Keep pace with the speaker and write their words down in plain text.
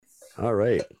All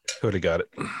right. Could have got it.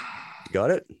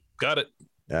 Got it? Got it.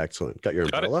 Excellent. Got your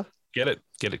umbrella? Get it.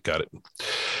 Got it.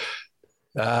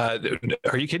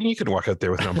 Are you kidding? You could walk out there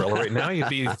with an umbrella right now. You'd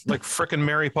be like frickin'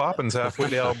 Mary Poppins halfway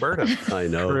to Alberta. I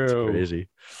know. True. It's crazy.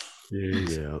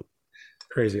 Yeah.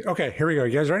 Crazy. Okay, here we go.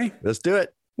 You guys ready? Let's do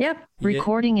it. Yep.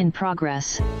 Recording in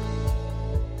progress.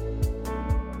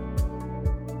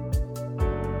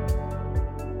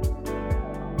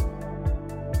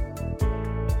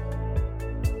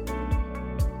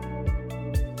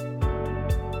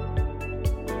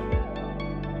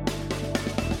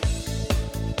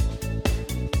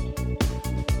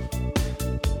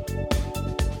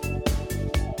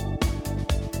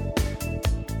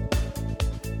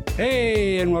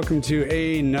 Hey, and welcome to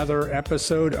another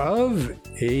episode of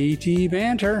AT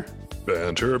Banter.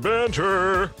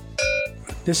 Banter.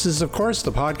 This is, of course,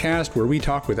 the podcast where we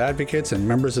talk with advocates and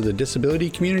members of the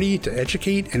disability community to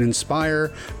educate and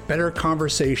inspire better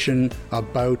conversation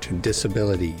about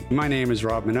disability. My name is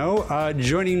Rob Minot.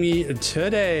 Joining me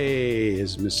today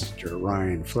is Mr.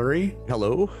 Ryan Fleury.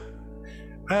 Hello.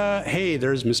 Hey,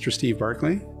 there's Mr. Steve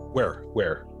Barclay.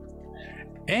 Where?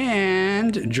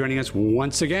 And joining us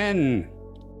once again,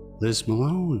 Liz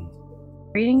Malone.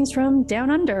 Greetings from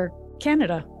down under,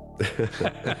 Canada.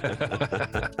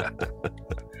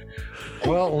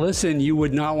 Well, listen, you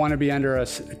would not want to be under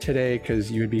us today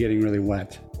because you would be getting really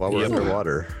wet. While we're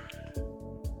underwater.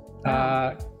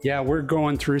 Yeah, we're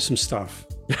going through some stuff.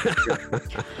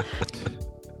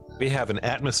 We have an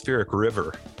atmospheric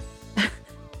river.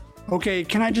 Okay,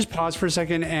 can I just pause for a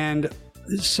second? And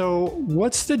so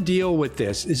what's the deal with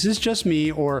this? Is this just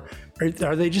me, or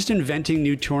are they just inventing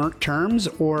new terms,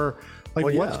 or like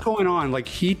what's going on? Like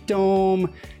heat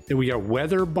dome, then we got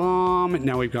weather bomb,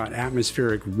 now we've got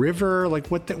atmospheric river. Like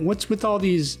what's with all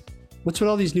these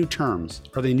new terms?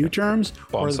 Are they new terms?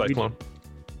 Bomb cyclone.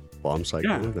 Bomb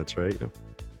cyclone, Yeah. That's right.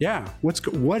 Yeah.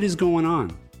 What is going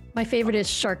on? My favorite is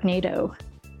Sharknado.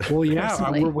 Well, yeah,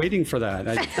 Personally. we're waiting for that.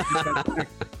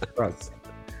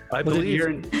 I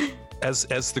believe,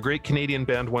 as the great Canadian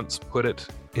band once put it,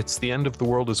 it's the end of the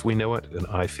world as we know it, and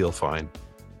I feel fine.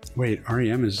 Wait,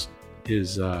 REM is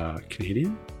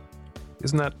Canadian?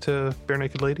 Isn't that Bare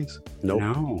Naked Ladies? Nope.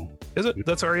 No. Is it?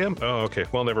 That's REM? Oh, okay.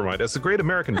 Well, never mind. That's the great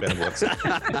American band once.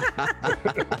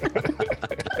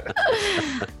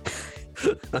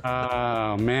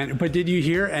 Oh man! But did you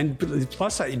hear? And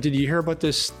plus, did you hear about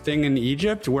this thing in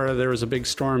Egypt where there was a big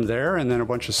storm there, and then a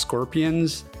bunch of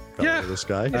scorpions Yeah. This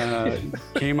guy.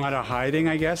 came out of hiding,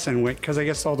 I guess, and went because I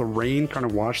guess all the rain kind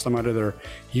of washed them out of their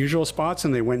usual spots,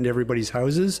 and they went into everybody's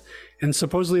houses. And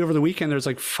supposedly over the weekend, there's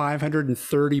like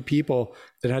 530 people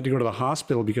that had to go to the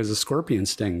hospital because of scorpion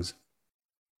stings.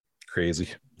 Crazy.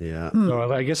 Yeah.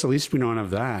 So I guess at least we don't have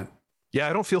that. Yeah,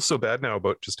 I don't feel so bad now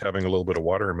about just having a little bit of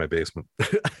water in my basement.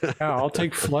 Yeah, I'll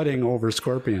take flooding over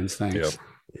scorpions. Thanks. Yep.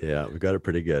 Yeah. We got it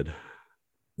pretty good.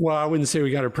 Well, I wouldn't say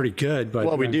we got it pretty good, but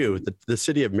Well, we do. The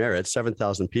city of Merritt,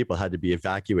 7,000 people had to be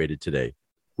evacuated today.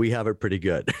 We have it pretty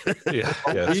good. Yeah,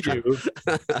 it's We true.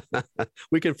 do.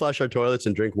 We can flush our toilets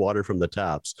and drink water from the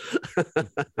taps.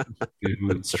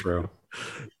 It's true.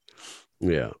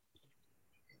 Yeah.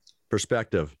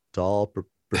 Perspective. It's all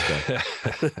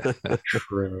perspective.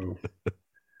 True.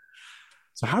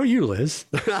 So how are you, Liz?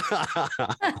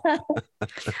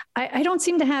 I don't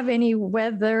seem to have any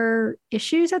weather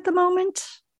issues at the moment,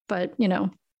 but we But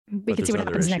can see there's what other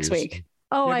happens next issues. week.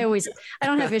 Oh, I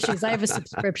don't have issues. I have a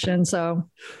subscription, so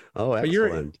Oh, But you're-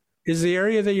 excellent. Is the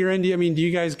area that you're in, do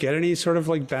you guys get any sort of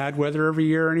like bad weather every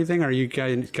year or anything? Are you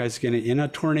guys getting in a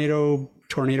tornado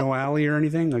alley or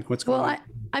anything? Like what's going well, on?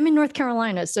 I'm in North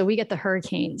Carolina, so we get the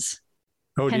hurricanes.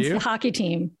 Oh, do Hence you? the hockey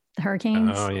team, the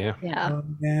Hurricanes. Oh, yeah. Yeah. Oh,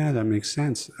 yeah, that makes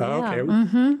sense. Oh, okay.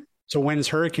 hmm So when's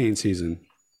hurricane season?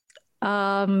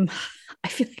 I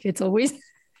feel like it's always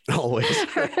Always.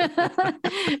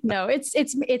 no,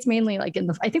 it's mainly like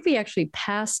I think we actually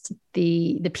passed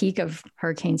the peak of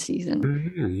hurricane season,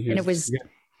 and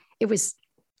it was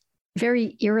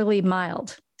very eerily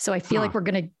mild. So I feel like we're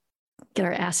gonna get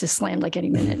our asses slammed like any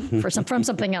minute from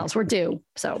something else. We're due.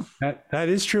 So That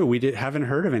is true. We haven't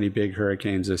heard of any big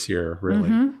hurricanes this year,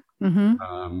 really.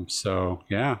 So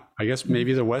yeah, I guess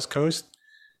maybe the West Coast.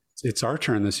 It's our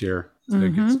turn this year to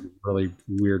get some really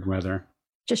weird weather.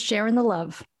 just sharing the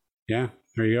love. Yeah,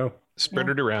 there you go. Spread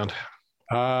it around.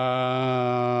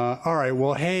 All right.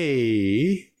 Well,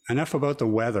 hey, enough about the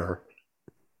weather.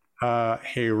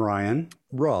 Hey, Ryan.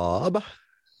 Rob.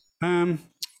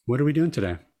 What are we doing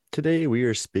today? Today we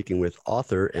are speaking with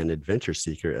author and adventure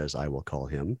seeker, as I will call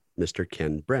him, Mr.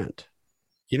 Ken Brandt.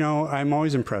 You know, I'm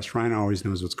always impressed. Ryan always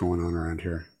knows what's going on around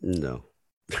here. No.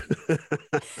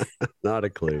 Not a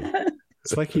clue.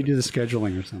 It's like you do the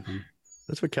scheduling or something.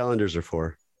 That's what calendars are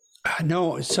for.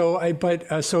 No,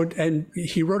 and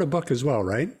he wrote a book as well,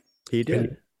 right? He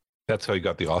did. That's how you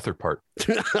got the author part.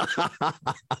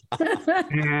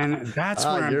 And that's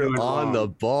where I'm you're going on wrong. the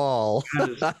ball.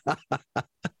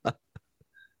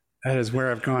 That is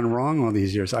where I've gone wrong all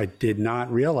these years. I did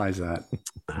not realize that.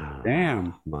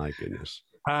 Damn. My goodness.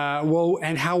 Well,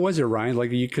 and how was it, Ryan?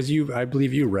 Like, I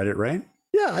believe you read it, right?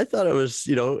 Yeah, I thought it was,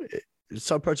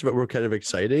 some parts of it were kind of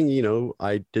exciting.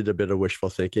 I did a bit of wishful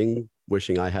thinking,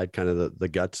 wishing I had kind of the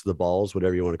guts, the balls,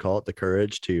 whatever you want to call it, the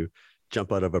courage to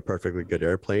jump out of a perfectly good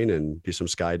airplane and do some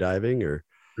skydiving, or,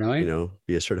 Really?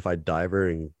 be a certified diver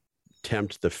and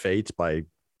tempt the fates by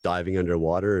diving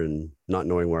underwater and not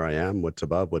knowing where I am, what's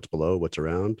above, what's below, what's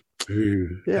around.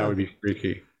 Ooh, Yeah. That would be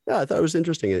freaky. Yeah, I thought it was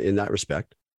interesting in that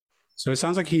respect. So it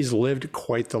sounds like he's lived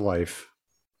quite the life.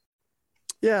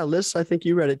 Yeah, Liz, I think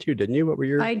you read it too, didn't you? What were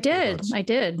your I did. thoughts? I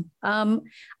did.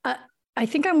 I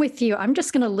think I'm with you. I'm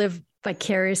just going to live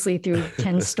vicariously through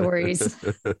 10 stories.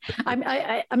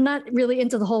 I'm not really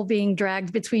into the whole being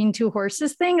dragged between two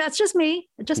horses thing. That's just me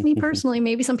personally.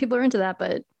 Maybe some people are into that,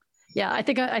 but yeah, I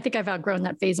think I've outgrown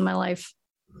that phase of my life.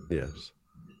 Yes.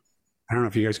 I don't know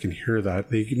if you guys can hear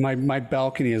that. My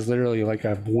balcony is literally like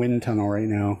a wind tunnel right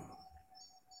now.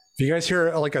 If you guys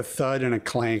hear like a thud and a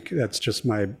clank, that's just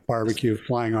my barbecue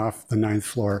flying off the 9th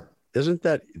floor. Isn't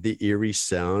that the eerie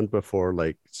sound before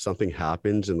like something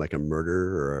happens in like a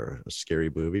murder or a scary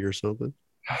movie or something?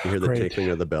 You hear the Great. tinkling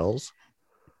of the bells?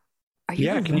 Are you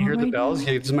Yeah, can you hear alone the right bells?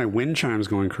 now? Yeah, this is my wind chimes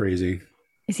going crazy.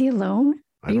 Is he alone?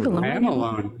 Are you don't know. alone? I am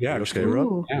alone. Yeah, You just okay, Rob?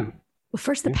 Ooh. yeah. Well,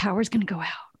 first the power's going to go out.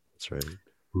 That's right.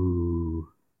 Ooh.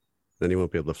 Then you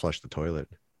won't be able to flush the toilet,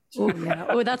 Oh yeah.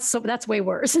 Oh, that's way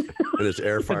worse. and his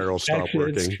air fryer will stop Actually,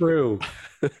 working. it's true.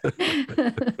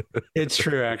 It's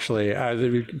true, actually.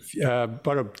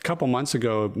 About a couple months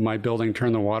ago, my building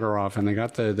turned the water off, and they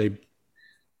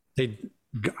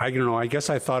I don't know. I guess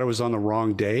I thought it was on the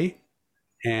wrong day,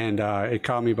 and it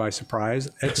caught me by surprise.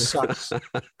 It sucks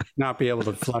not be able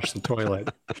to flush the toilet,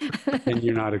 and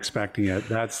you're not expecting it.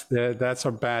 That's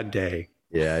a bad day.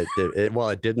 Yeah,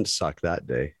 it didn't suck that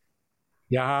day.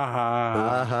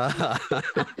 Yeah,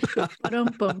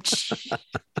 Ba-dum-bum.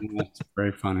 that's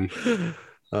very funny.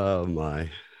 Oh my.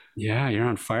 Yeah, you're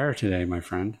on fire today, my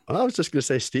friend. I was just going to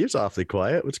say, Steve's awfully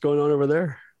quiet. What's going on over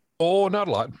there? Oh, not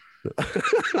a lot.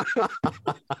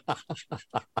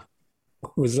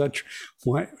 Was that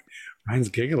what? Ryan's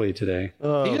giggly today.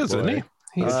 Oh, He is, boy. isn't he?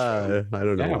 He's, I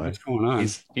don't know Yeah, why. what's going on?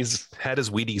 he's had his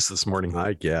Wheaties this morning.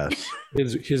 I guess.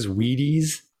 His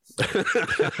Wheaties.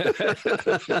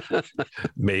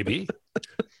 Maybe.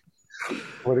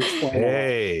 What explain?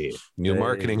 Hey, new Hey.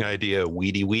 marketing idea,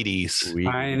 Wheaties.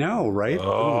 I know, right?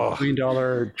 Oh. $1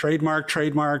 million trademark,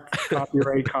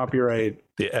 copyright.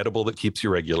 The edible that keeps you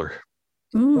regular.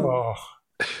 Mm. Oh,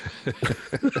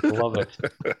 love it.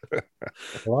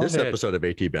 Love This it. episode of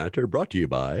AT Banter brought to you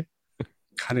by.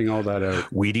 Cutting all that out.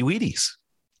 Wheaties.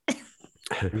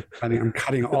 I'm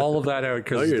cutting all of that out No,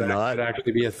 because you're that not. could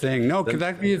actually be a thing. No, could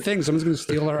that be a thing? Someone's going to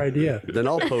steal our idea. Then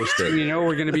I'll post it. You know,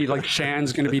 we're going to be like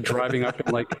Shan's going to be driving up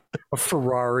in like a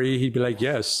Ferrari. He'd be like,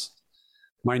 "Yes,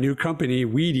 my new company,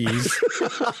 Wheaties,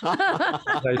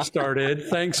 that I started.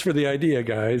 Thanks for the idea,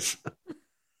 guys."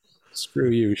 Screw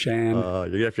you, Shan. You're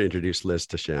going to have to introduce Liz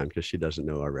to Shan because she doesn't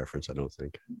know our reference, I don't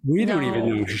think. We don't No. even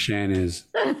know who Shan is.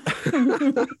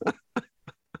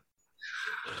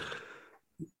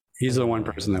 He's the one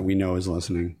person that we know is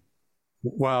listening.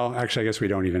 Well, actually, I guess we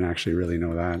don't even actually really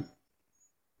know that.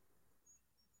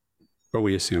 But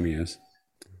we assume he is.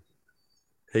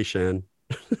 Hey, Shan.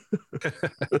 He's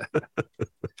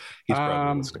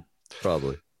probably listening.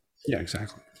 Probably. Yeah,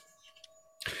 exactly.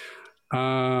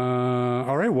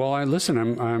 All right. Well,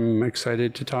 I'm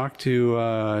excited to talk to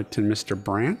Mr.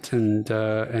 Brandt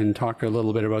and talk a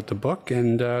little bit about the book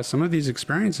and some of these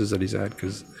experiences that he's had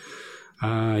because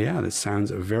this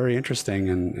sounds very interesting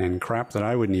and crap that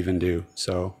I wouldn't even do.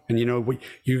 So, and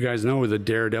you guys know the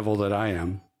daredevil that I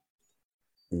am.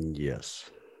 Yes.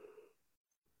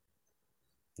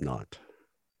 Not.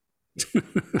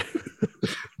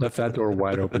 Left that door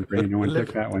wide open for anyone.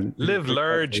 Took that one. Live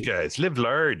large, guys. Live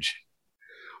large.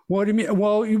 What do you mean?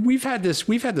 Well, we've had the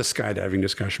skydiving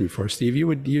discussion before, Steve.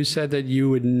 You said that you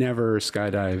would never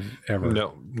skydive ever.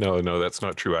 No, that's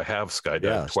not true. I have skydived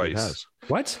Yeah, Steve twice. has.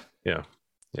 What? Yeah.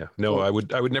 No, I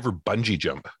would never bungee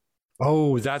jump.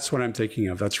 Oh, that's what I'm thinking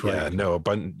of. That's right. Yeah, no,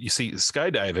 you see,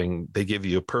 skydiving, they give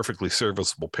you a perfectly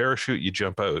serviceable parachute. You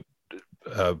jump out.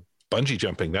 Bungee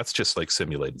jumping, that's just like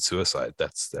simulated suicide.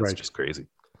 That's Right. just crazy.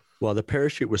 Well, the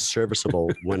parachute was serviceable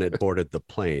when it boarded the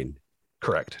plane.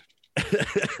 Correct.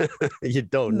 You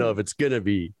don't know if it's going to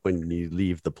be when you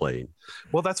leave the plane.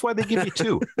 Well, that's why they give you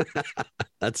two.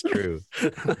 That's true.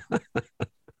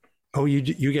 Oh,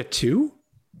 you get two?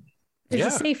 There's Yeah.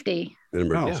 a safety An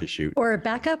emergency chute. or a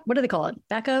backup. What do they call it?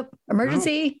 Backup,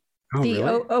 emergency, Oh, the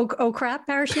really? oh crap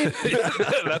parachute.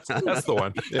 that's the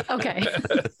one. Yeah. Okay.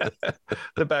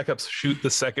 The backups shoot the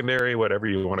secondary, whatever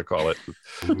you want to call it.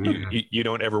 You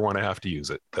don't ever want to have to use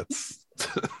it. That's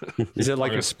Is it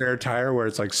like a spare tire where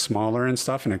it's like smaller and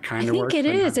stuff, and it I kind of think works? it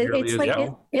but not is. nearly It's as like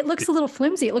well? it looks a little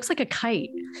flimsy. It looks like a kite.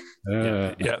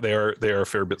 yeah, they are a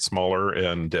fair bit smaller,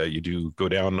 and you do go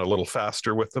down a little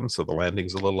faster with them, so the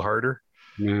landing's a little harder.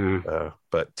 Yeah.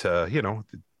 But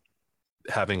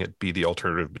having it be the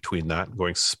alternative between that and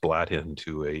going splat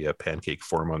into a pancake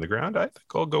form on the ground, I think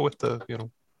I'll go with the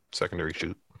secondary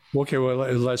chute. Okay,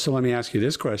 well, so let me ask you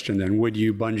this question then. Would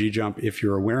you bungee jump if you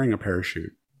were wearing a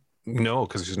parachute? No,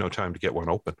 because there's no time to get one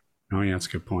open. Oh, yeah, that's a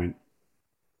good point.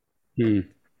 All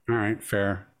right,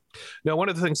 fair. Now, one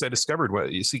of the things I discovered,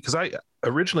 because I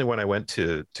originally, when I went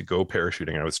to go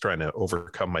parachuting, I was trying to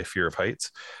overcome my fear of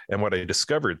heights. And what I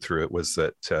discovered through it was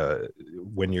that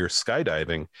when you're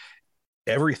skydiving,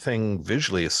 everything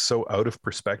visually is so out of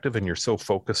perspective and you're so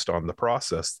focused on the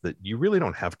process that you really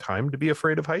don't have time to be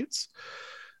afraid of heights.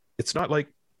 It's not like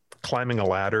climbing a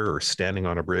ladder or standing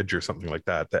on a bridge or something like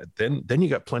that. Then you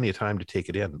got plenty of time to take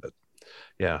it in. But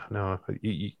yeah, no,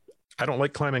 I don't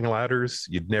like climbing ladders.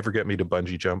 You'd never get me to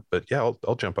bungee jump, but yeah,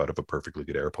 I'll jump out of a perfectly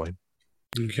good airplane.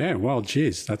 Okay, well,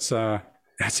 geez, that's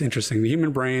interesting. The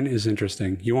human brain is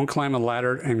interesting. You won't climb a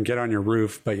ladder and get on your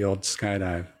roof, but you'll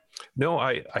skydive. No,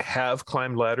 I have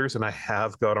climbed ladders and I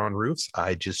have got on roofs.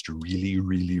 I just really,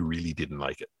 really, really didn't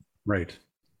like it. Right.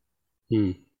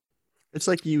 It's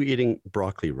like you eating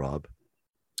broccoli, Rob.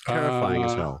 Terrifying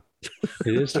as hell.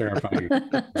 It is terrifying.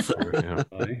 Yeah.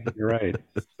 You're right.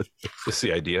 Just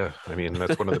the idea. I mean,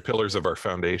 that's one of the pillars of our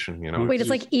foundation, Wait, it's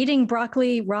like eating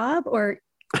broccoli, Rob, or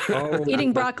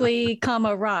eating broccoli,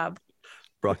 Rob.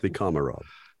 Broccoli, Rob.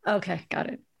 Okay, got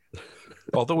it.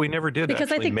 Although we never did Because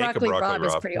I actually think make broccoli, a broccoli Rob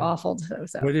is pretty awful.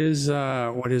 So.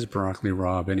 What is broccoli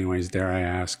Rob? Anyways, dare I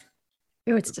ask?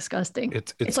 Oh, it's disgusting.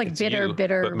 It's like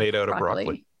bitter, but made out of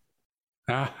broccoli.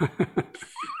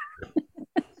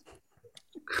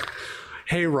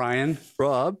 Hey, Ryan.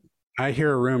 Rob, I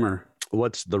hear a rumor.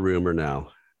 What's the rumor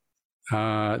now?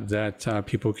 That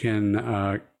people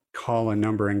can call a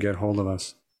number and get hold of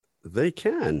us. They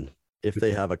can. If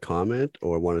they have a comment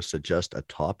or want to suggest a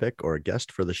topic or a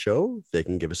guest for the show, they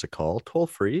can give us a call toll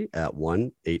free at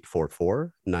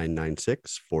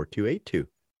 1-844-996-4282.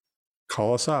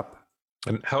 Call us up.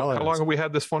 And how long have we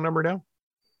had this phone number now?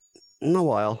 In a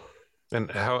while. And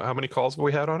how many calls have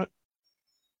we had on it?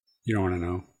 You don't want to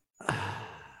know.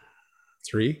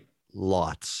 3?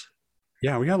 Lots.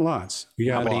 Yeah, we got lots. We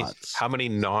got lots. How many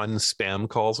non-spam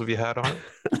calls have you had on it?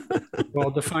 Well,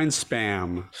 define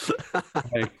spam.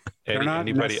 Like,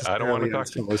 Anybody? I don't want to talk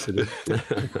to.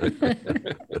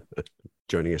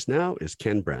 Joining us now is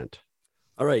Ken Brandt.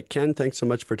 All right, Ken, thanks so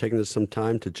much for taking some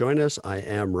time to join us. I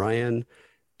am Ryan.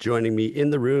 Joining me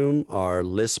in the room are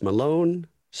Liz Malone,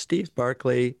 Steve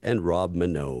Barclay, and Rob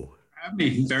Minot.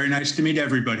 Very nice to meet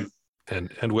everybody.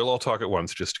 And we'll all talk at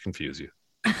once just to confuse you.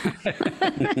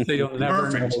 So you'll never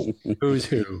know who's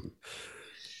who.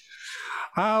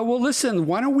 Well, listen,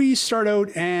 why don't we start out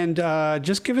and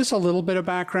just give us a little bit of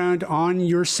background on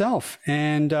yourself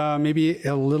and maybe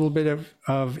a little bit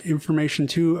of information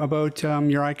too about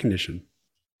your eye condition.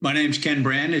 My name's Ken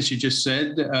Brandt, as you just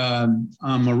said.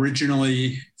 I'm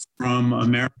originally from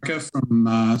America, from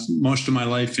most of my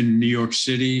life in New York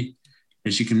City,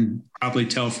 as you can probably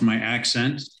tell from my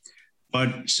accent.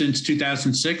 But since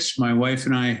 2006, my wife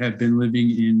and I have been living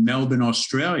in Melbourne,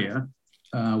 Australia.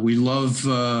 We love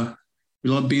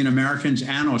being Americans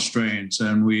and Australians.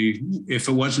 And if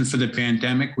it wasn't for the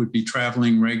pandemic, we'd be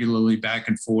traveling regularly back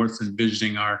and forth and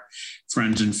visiting our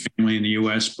friends and family in the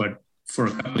US. But for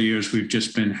a couple of years, we've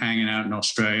just been hanging out in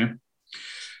Australia.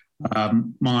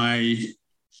 My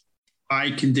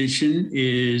eye condition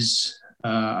is,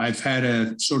 I've had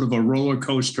a sort of a roller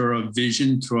coaster of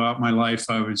vision throughout my life.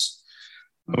 I was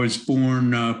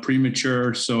born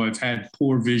premature, so I've had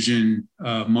poor vision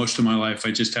most of my life.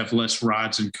 I just have less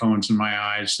rods and cones in my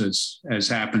eyes, as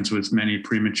happens with many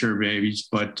premature babies.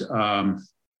 But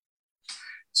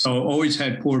so always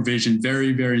had poor vision,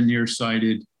 very, very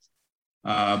nearsighted.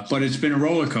 But it's been a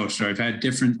roller coaster. I've had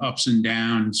different ups and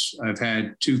downs. I've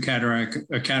had a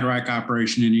cataract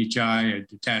operation in each eye, a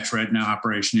detached retina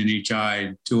operation in each eye,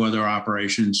 and 2 other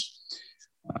operations.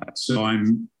 So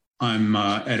I'm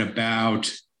at about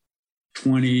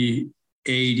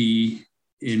 20/80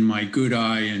 in my good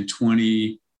eye and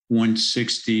 20/1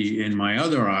 160 in my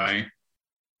other eye,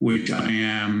 which I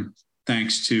am,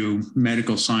 thanks to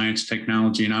medical science,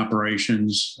 technology, and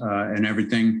operations and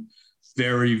everything,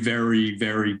 very, very,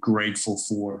 very grateful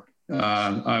for.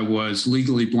 I was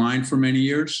legally blind for many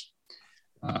years,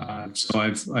 so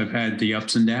I've had the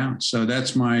ups and downs. So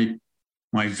that's my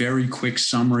very quick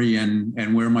summary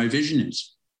and where my vision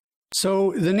is.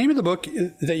 So the name of the book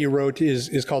that you wrote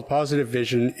is called Positive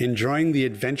Vision: Enjoying the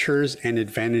Adventures and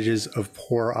Advantages of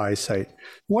Poor Eyesight.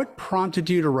 What prompted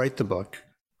you to write the book?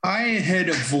 I had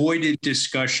avoided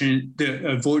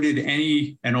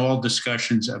any and all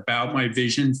discussions about my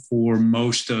vision for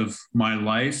most of my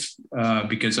life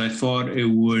because I thought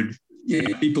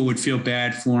people would feel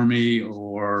bad for me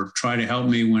or try to help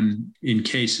me in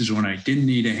cases when I didn't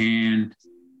need a hand.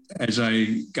 As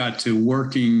I got to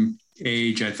working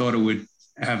age, I thought it would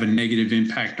have a negative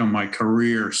impact on my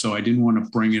career, so I didn't want to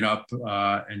bring it up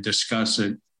and discuss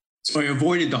it. So I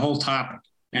avoided the whole topic.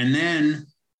 And then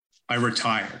I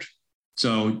retired.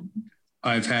 So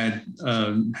I've had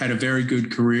a very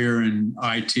good career in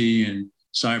IT and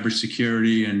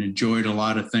cybersecurity and enjoyed a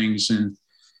lot of things in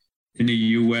the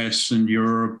US and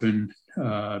Europe and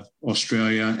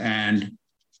Australia. And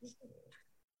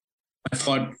I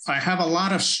thought I have a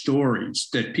lot of stories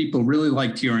that people really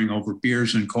liked hearing over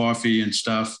beers and coffee and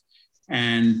stuff.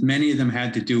 And many of them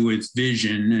had to do with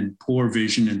vision and poor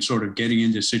vision and sort of getting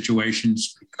into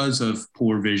situations because of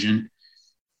poor vision.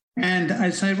 And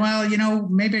I said, well,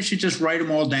 maybe I should just write them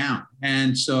all down.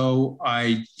 And so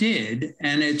I did,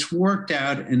 and it's worked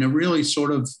out in a really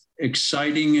sort of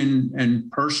exciting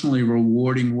and personally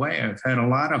rewarding way. I've had a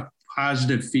lot of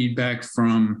positive feedback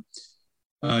from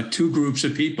two groups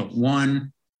of people.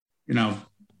 One, the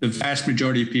vast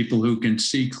majority of people who can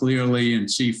see clearly and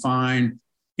see fine,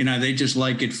 they just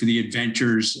like it for the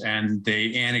adventures and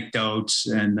the anecdotes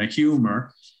and the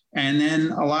humor. And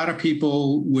then a lot of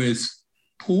people with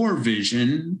poor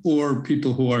vision, or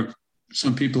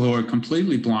some people who are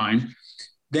completely blind,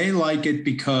 they like it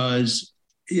because,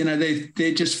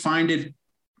 they just find it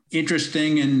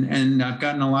interesting. And I've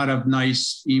gotten a lot of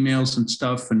nice emails and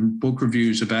stuff and book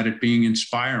reviews about it being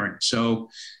inspiring. So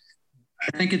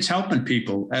I think it's helping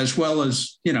people as well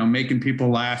as, making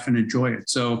people laugh and enjoy it.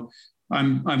 So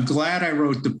I'm glad I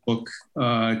wrote the book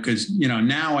because,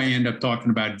 now I end up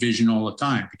talking about vision all the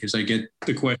time because I get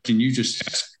the question you just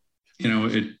asked.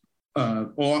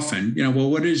 Often,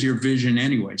 well, what is your vision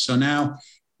anyway? So now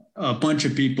a bunch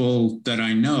of people that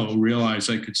I know realize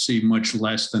I could see much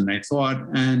less than they thought.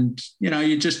 And,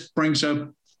 it just brings up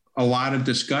a lot of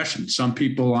discussion. Some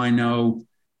people I know,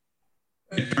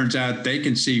 it turns out they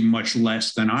can see much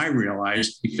less than I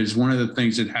realized, because one of the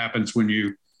things that happens when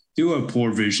you do have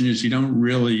poor vision is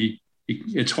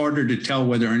it's harder to tell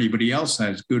whether anybody else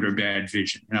has good or bad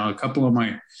vision. A couple of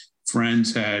my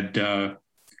friends had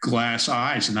glass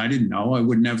eyes, and I didn't know. I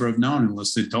would never have known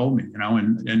unless they told me,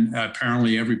 and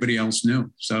apparently everybody else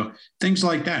knew. So things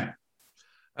like that.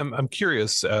 I'm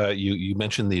curious. You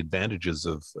mentioned the advantages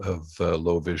of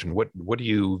low vision. What do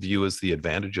you view as the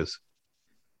advantages?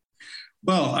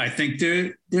 Well, I think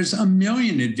there's a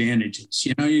million advantages.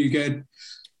 You get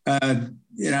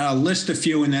I'll list a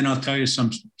few, and then I'll tell you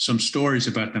some stories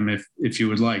about them if you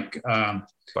would like.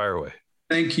 Fire away.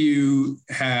 I think you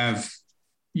have.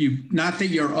 Not that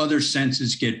your other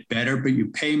senses get better, but you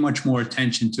pay much more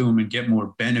attention to them and get more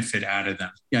benefit out of them.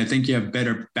 I think you have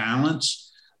better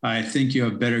balance. I think you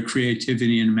have better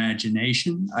creativity and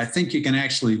imagination. I think you can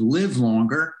actually live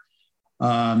longer.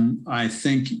 I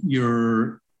think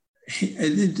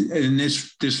and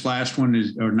this last one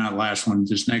is, or not last one,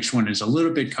 this next one is a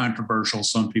little bit controversial.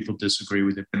 Some people disagree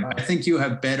with it, but I think you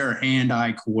have better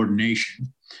hand-eye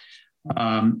coordination.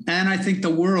 And I think the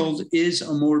world is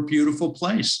a more beautiful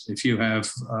place if you have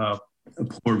a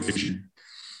poor vision.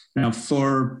 Now,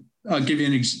 I'll give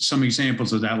you some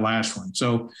examples of that last one.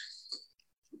 So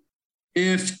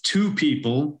if two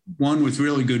people, one with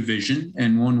really good vision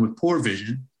and one with poor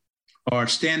vision, are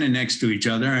standing next to each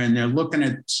other and they're looking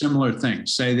at similar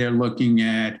things, say they're looking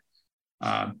at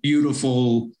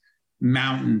beautiful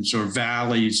mountains or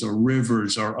valleys or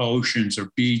rivers or oceans or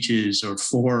beaches or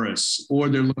forests, or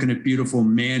they're looking at beautiful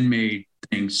man-made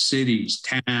things, cities,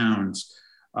 towns,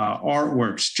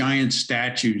 artworks, giant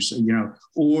statues,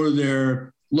 or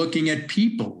they're looking at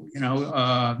people,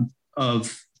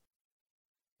 of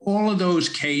all of those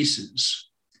cases.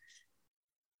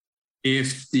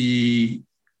 It's a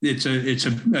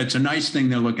nice thing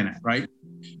they're looking at, right?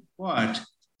 But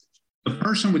the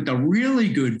person with the really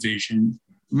good vision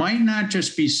might not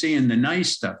just be seeing the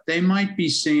nice stuff. They might be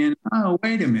seeing, oh,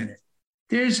 wait a minute,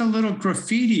 there's a little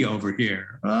graffiti over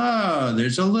here. Oh,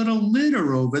 there's a little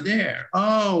litter over there.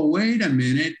 Oh, wait a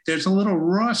minute. There's a little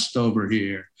rust over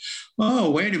here. Oh,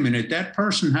 wait a minute. That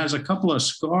person has a couple of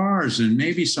scars and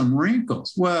maybe some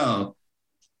wrinkles. Well,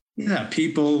 yeah,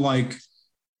 people like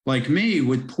me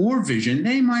with poor vision,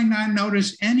 they might not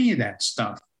notice any of that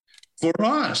stuff. For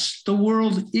us, the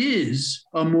world is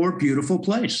a more beautiful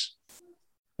place.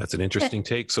 That's an interesting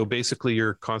take. So basically,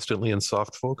 you're constantly in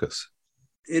soft focus.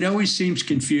 It always seems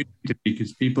confusing to me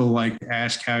because people like to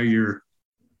ask how your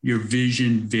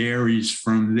vision varies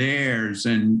from theirs,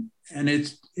 and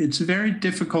it's very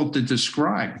difficult to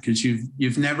describe because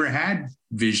you've never had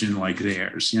vision like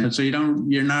theirs. You know, so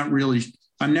you're not really.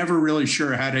 I'm never really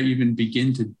sure how to even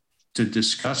begin to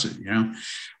discuss it. You know,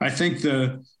 I think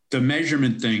the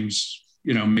measurement things,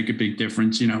 you know, make a big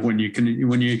difference. You know, when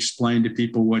you explain to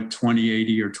people what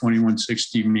 2080 or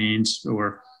 2160 means,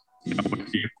 or you know, what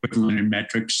the equivalent in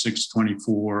metrics,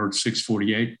 624 or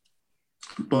 648.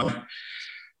 But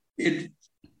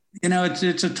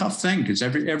it's a tough thing because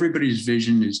everybody's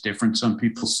vision is different. Some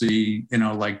people see, you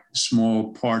know, like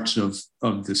small parts of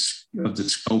the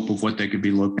scope of what they could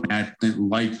be looking at. The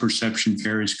light perception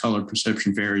varies, color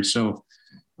perception varies. So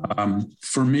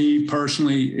for me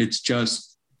personally, it's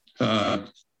just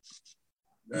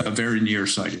very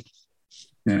nearsighted,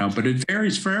 you know, but it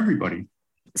varies for everybody.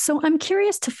 So I'm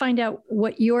curious to find out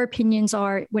what your opinions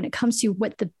are when it comes to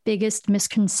what the biggest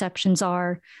misconceptions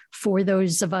are for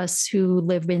those of us who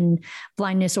live in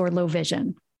blindness or low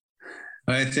vision.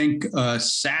 I think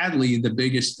sadly, the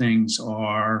biggest thing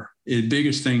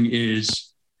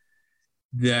is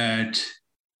that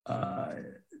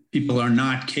people are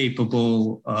not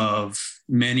capable of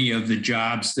many of the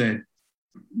jobs that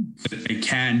they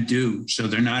can do. So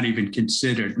they're not even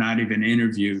considered, not even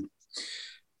interviewed.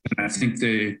 And I think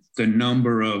the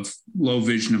number of low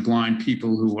vision and blind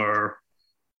people who are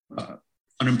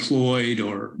unemployed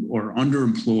or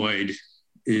underemployed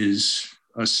is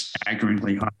a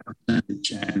staggeringly high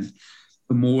percentage. And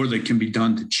the more that can be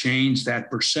done to change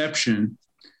that perception,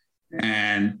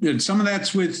 and some of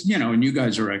that's with, you know, and you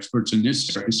guys are experts in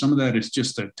this area, some of that is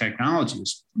just the technology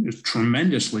is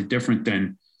tremendously different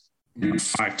than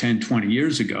 5, 10, 20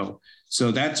 years ago.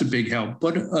 So that's a big help.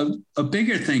 But a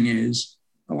bigger thing is,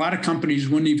 a lot of companies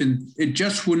it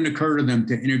just wouldn't occur to them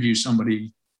to interview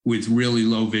somebody with really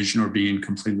low vision or being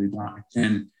completely blind.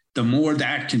 And the more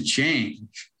that can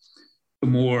change, the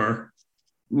more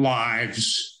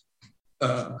lives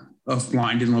of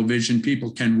blind and low vision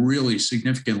people can really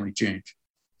significantly change.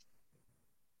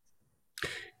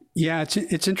 Yeah,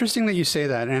 it's interesting that you say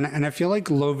that. And I feel like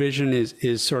low vision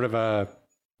is sort of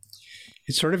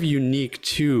it's sort of unique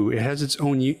too. It has its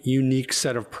own unique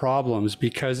set of problems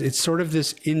because it's sort of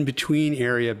this in-between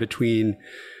area between,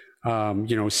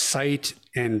 sight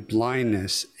and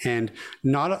blindness. And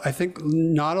I think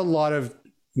not a lot of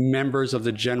members of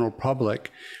the general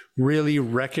public really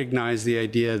recognize the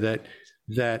idea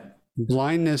that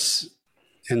blindness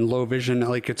and low vision,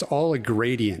 like it's all a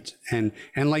gradient. And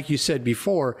like you said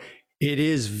before, it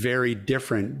is very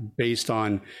different based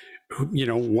on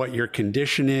what your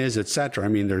condition is, et cetera. I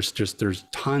mean, there's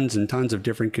tons and tons of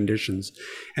different conditions.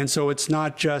 And so it's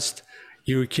not just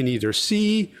you can either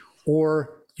see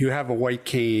or you have a white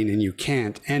cane and you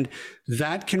can't. And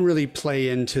that can really play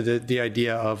into the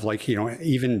idea of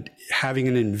even having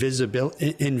an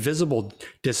invisible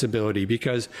disability,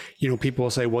 because, people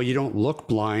will say, well, you don't look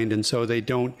blind. And so they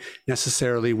don't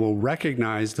necessarily will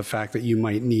recognize the fact that you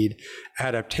might need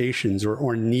adaptations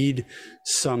or need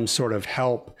some sort of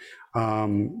help,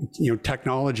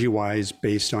 technology wise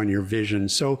based on your vision.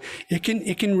 So it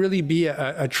can really be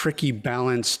a tricky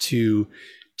balance to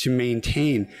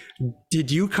maintain. Did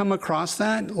you come across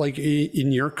that like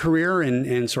in your career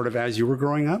and sort of as you were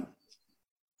growing up?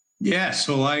 Yes,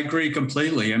 well, I agree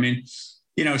completely. I mean,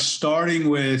 starting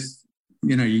with,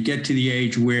 you get to the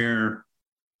age where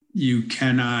you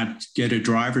cannot get a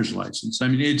driver's license. I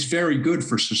mean, it's very good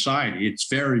for society. It's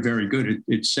very, very good.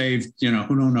 It saved,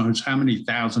 who knows how many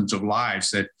thousands of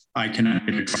lives that I cannot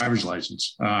get a driver's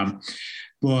license.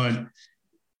 But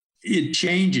it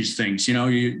changes things.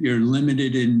 You're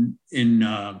limited in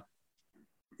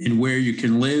where you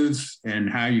can live and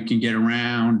how you can get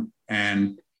around.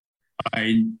 And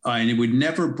I would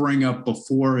never bring up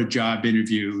before a job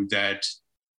interview that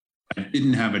I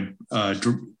didn't have a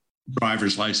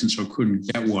driver's license or couldn't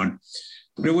get one.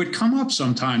 But it would come up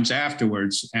sometimes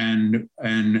afterwards, and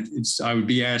I would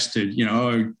be asked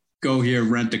to, go here,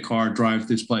 rent a car, drive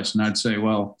this place, and I'd say,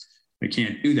 well, I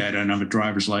can't do that. I don't have a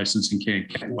driver's license and can't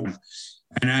get one.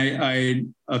 And I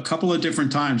a couple of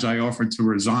different times I offered to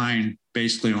resign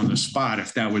basically on the spot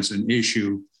if that was an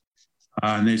issue.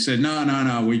 And they said,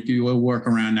 no, we'll work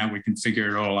around that. We can figure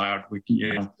it all out.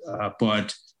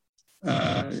 But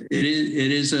it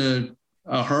is a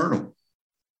hurdle.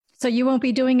 So you won't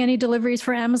be doing any deliveries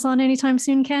for Amazon anytime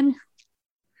soon, Ken?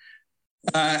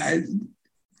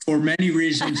 For many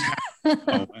reasons.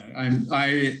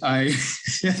 I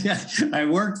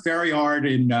worked very hard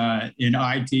in IT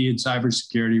and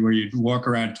cybersecurity, where you'd walk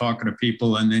around talking to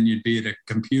people, and then you'd be at a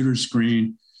computer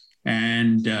screen.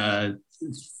 And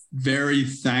very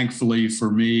thankfully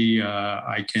for me,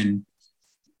 I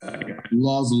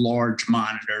love large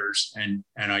monitors, and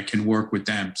I can work with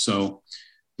them. So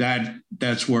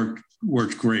that's worked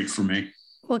great for me.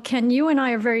 Well, Ken, you and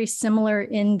I are very similar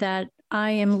in that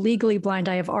I am legally blind.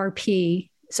 I have RP.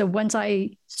 So once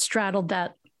I straddled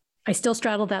that, I still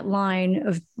straddle that line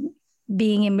of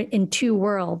being in two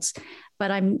worlds,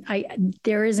 but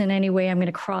there isn't any way I'm going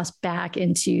to cross back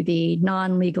into the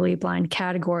non-legally blind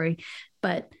category.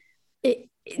 But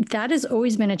that has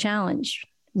always been a challenge.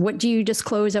 What do you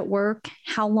disclose at work?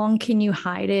 How long can you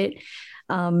hide it?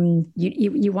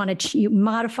 You want to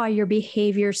modify your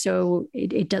behavior so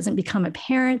it doesn't become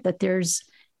apparent that there's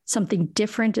something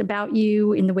different about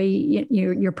you in the way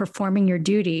you're performing your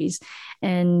duties.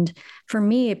 And for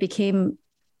me, it became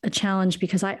a challenge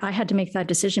because I had to make that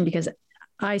decision because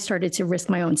I started to risk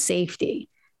my own safety.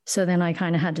 So then I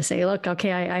kind of had to say, look,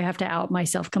 okay, I have to out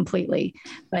myself completely.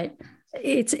 But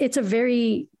it's a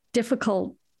very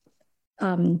difficult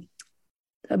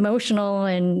emotional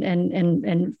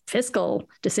and fiscal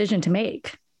decision to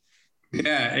make.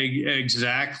 Yeah,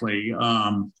 exactly.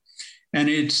 And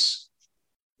it's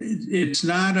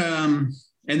not, and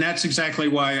that's exactly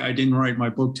why I didn't write my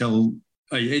book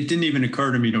it didn't even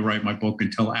occur to me to write my book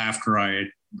until after I had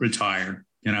retired.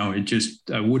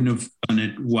 I wouldn't have done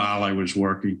it while I was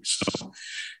working. So,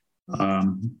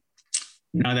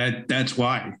 that's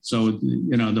why. So,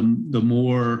 the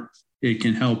more it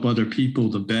can help other people,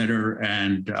 the better.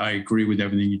 And I agree with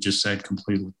everything you just said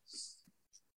completely.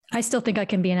 I still think I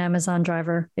can be an Amazon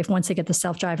driver once they get the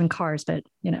self-driving cars, but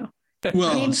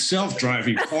Well,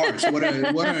 self-driving cars, what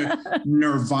a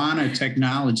nirvana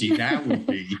technology that would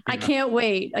be. I can't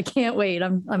wait.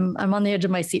 I'm on the edge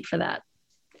of my seat for that.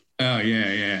 Oh,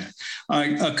 yeah.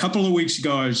 A couple of weeks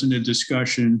ago, I was in a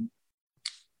discussion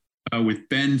with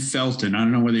Ben Felton. I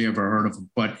don't know whether you ever heard of him,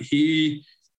 but he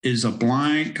is a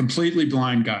completely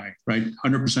blind guy, right?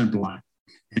 100% blind.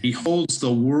 And he holds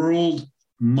the world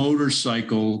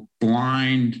motorcycle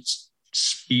blind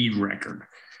speed record,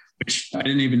 which I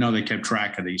didn't even know they kept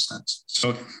track of these things.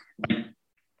 So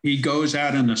he goes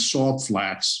out in the salt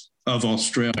flats of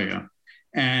Australia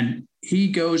and he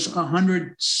goes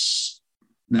 100.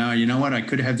 Now, you know what? I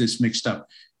could have this mixed up.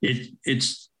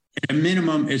 It's at a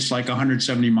minimum, it's like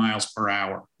 170 miles per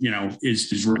hour, is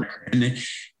his record.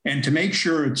 And to make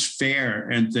sure it's fair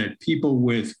and that people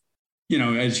with,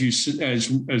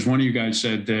 as one of you guys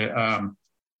said, that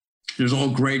there's all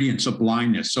gradients of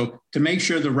blindness. So to make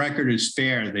sure the record is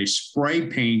fair, they spray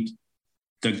paint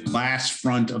the glass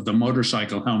front of the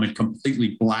motorcycle helmet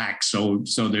completely black. So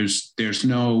there's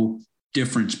no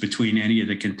difference between any of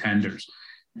the contenders.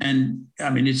 And I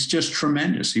mean, it's just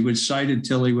tremendous. He was sighted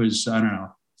till he was, I don't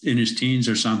know, in his teens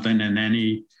or something. And then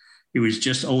he was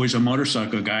just always a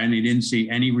motorcycle guy, and he didn't see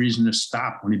any reason to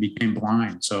stop when he became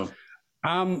blind. So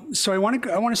I want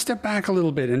to step back a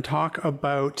little bit and talk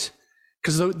about,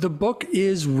 because the book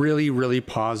is really, really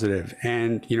positive,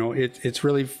 and it's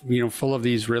really full of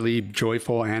these really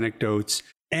joyful anecdotes,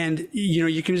 and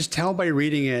you can just tell by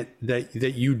reading it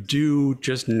that you do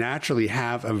just naturally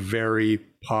have a very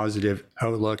positive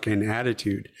outlook and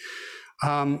attitude,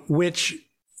 which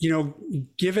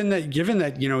given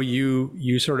that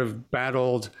you sort of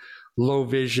battled low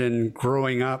vision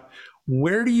growing up.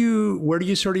 Where do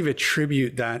you sort of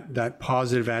attribute that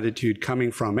positive attitude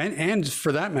coming from, and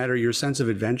for that matter, your sense of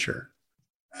adventure?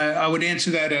 I would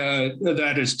answer that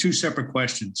as two separate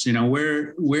questions.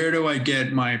 Where do I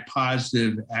get my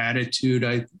positive attitude?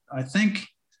 I think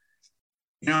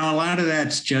a lot of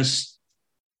that's just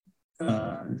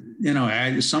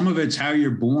some of it's how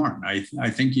you're born. I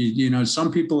think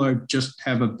some people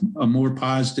have a more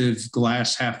positive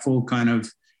glass half full kind of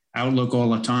outlook all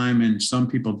the time, and some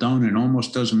people don't. It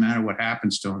almost doesn't matter what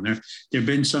happens to them. There have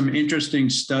been some interesting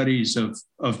studies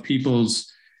of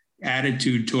people's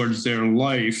attitude towards their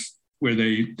life, where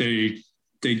they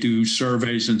do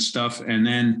surveys and stuff, and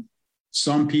then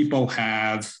some people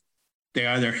they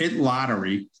either hit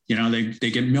lottery, they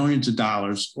get millions of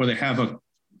dollars, or they have a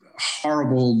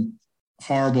horrible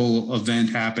event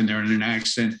happen. They're in an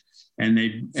accident, and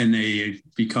they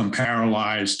become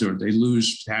paralyzed, or they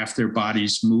lose half their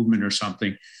body's movement or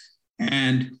something.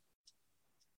 And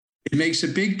it makes a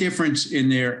big difference in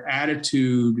their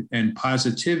attitude and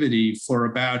positivity for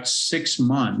about 6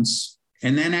 months.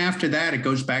 And then after that, it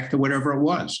goes back to whatever it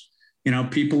was.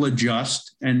 People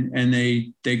adjust and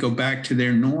they go back to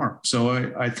their norm.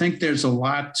 So I think there's a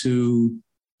lot to,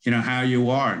 how you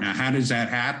are. Now, how does that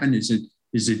happen? Is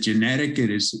it genetic?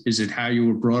 Is it how you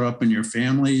were brought up in your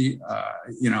family?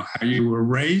 How you were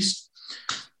raised?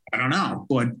 I don't know.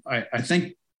 But I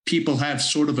think people have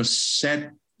sort of a set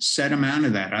amount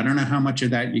of that. I don't know how much of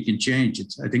that you can change.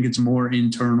 I think it's more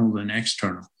internal than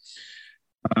external.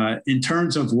 In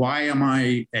terms of why am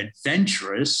I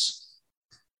adventurous,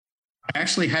 I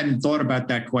actually hadn't thought about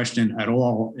that question at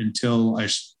all until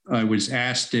I was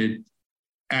asked it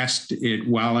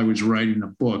while I was writing the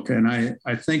book. And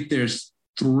I think there's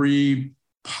 3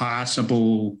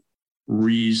 possible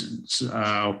reasons.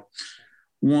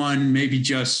 One, maybe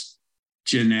just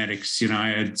genetics. I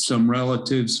had some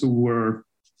relatives who were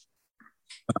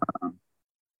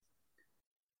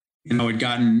had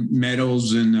gotten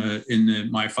medals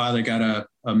my father got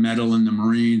a medal in the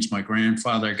Marines. My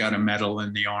grandfather got a medal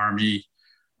in the Army.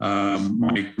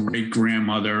 My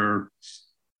great-grandmother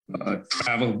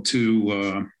traveled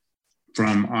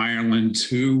from Ireland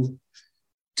to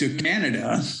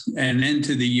Canada and then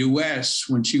to the US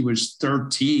when she was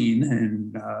 13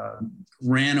 and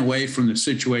ran away from the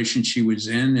situation she was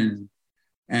in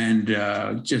and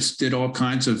just did all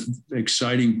kinds of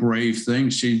exciting, brave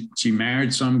things. She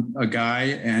married a guy,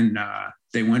 and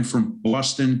they went from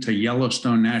Boston to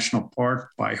Yellowstone National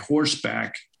Park by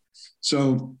horseback.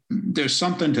 So there's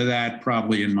something to that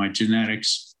probably in my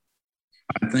genetics.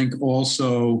 I think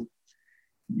also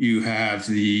you have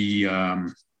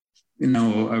I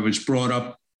was brought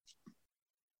up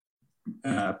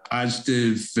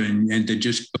positive and to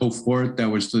just go for it. That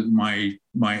was my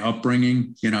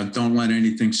upbringing. Don't let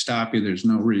anything stop you. There's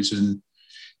no reason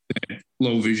that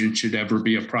low vision should ever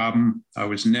be a problem. I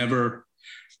was never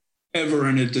ever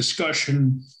in a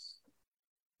discussion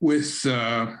with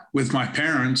my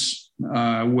parents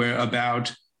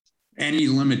about any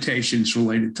limitations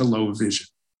related to low vision.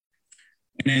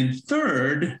 And then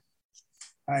third,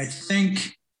 I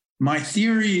think my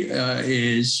theory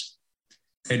is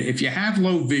that if you have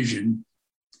low vision,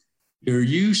 you're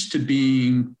used to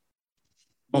being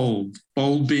bold.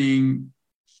 Bold being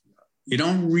you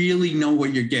don't really know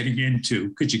what you're getting into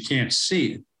because you can't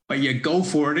see it, but you go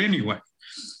for it anyway.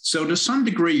 So to some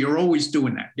degree, you're always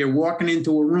doing that. You're walking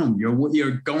into a room,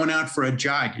 you're going out for a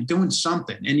jog, you're doing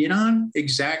something, and you don't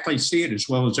exactly see it as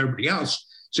well as everybody else.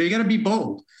 So you got to be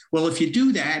bold. Well, if you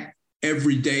do that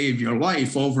every day of your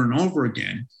life over and over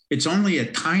again, it's only a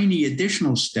tiny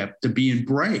additional step to being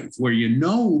brave, where you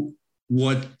know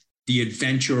what the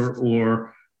adventure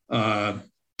or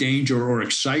danger or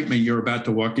excitement you're about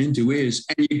to walk into is,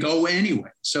 and you go anyway.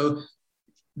 So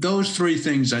those three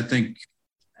things, I think,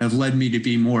 have led me to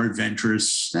be more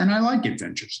adventurous, and I like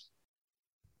adventures.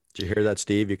 Did you hear that,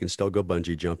 Steve? You can still go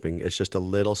bungee jumping. It's just a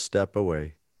little step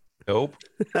away. Nope.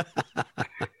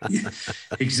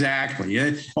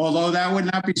 Exactly. Although that would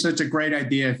not be such a great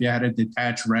idea if you had a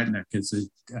detached retina, because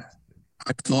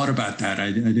I thought about that.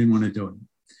 I didn't want to do it.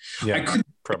 Yeah, I could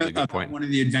probably a good point. One of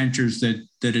the adventures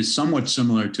that is somewhat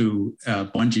similar to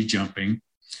bungee jumping.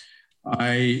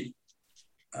 When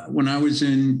I was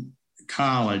in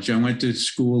college, I went to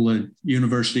school at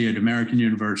American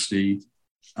University.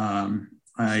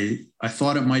 I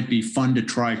thought it might be fun to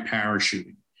try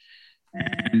parachuting.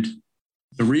 And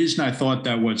the reason I thought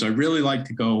that was I really like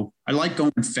to go, I like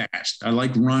going fast. I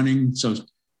like running. So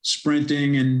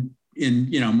sprinting and in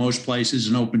most places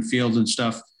in open fields and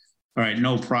stuff. All right,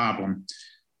 no problem.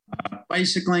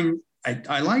 Bicycling,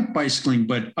 I like bicycling,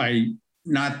 but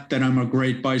not that I'm a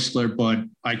great bicycler, but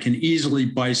I can easily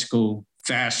bicycle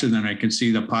faster than I can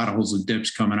see the potholes and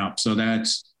dips coming up. So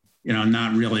that's,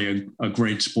 not really a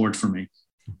great sport for me.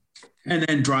 And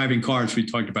then driving cars, we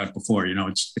talked about before,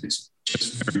 it's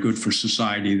just very good for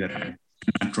society that I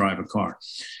cannot drive a car.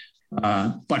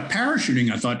 But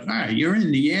parachuting, I thought, you're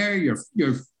in the air,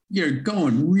 you're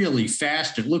going really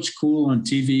fast. It looks cool on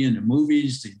TV and the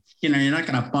movies. You're not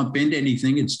going to bump into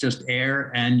anything. It's just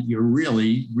air, and you're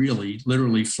really, really,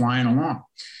 literally flying along.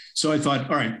 So I thought,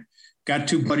 all right, got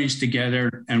two buddies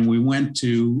together, and we went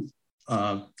to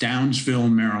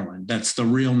Downsville, Maryland. That's the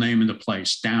real name of the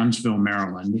place, Downsville,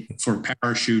 Maryland, for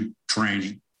parachute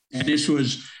training. And this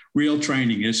was real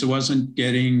training. This wasn't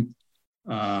getting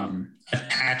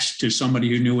attached to somebody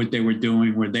who knew what they were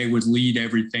doing, where they would lead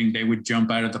everything. They would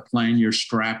jump out of the plane. You're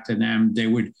strapped to them. They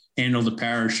would handle the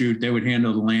parachute. They would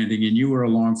handle the landing, and you were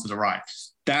along for the ride.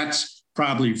 That's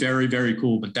probably very, very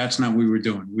cool, but that's not what we were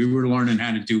doing. We were learning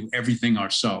how to do everything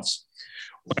ourselves.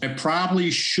 What I probably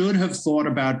should have thought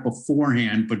about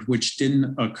beforehand, but which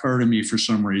didn't occur to me for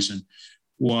some reason,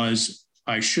 was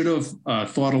I should have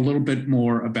thought a little bit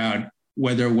more about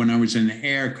whether when I was in the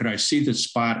air, could I see the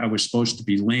spot I was supposed to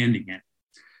be landing in?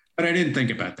 But I didn't think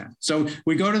about that. So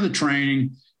we go to the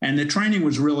training, and the training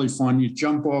was really fun. You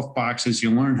jump off boxes,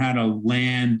 you learn how to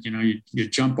land, you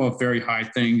jump off very high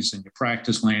things and you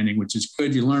practice landing, which is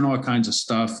good. You learn all kinds of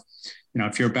stuff.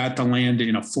 If you're about to land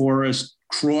in a forest,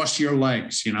 cross your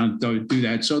legs, don't do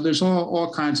that. So there's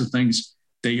all kinds of things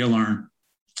that you learn.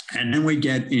 And then we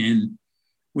get in,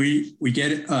 we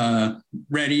get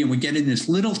ready, and we get in this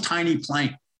little tiny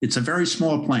plane. It's a very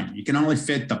small plane. You can only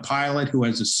fit the pilot who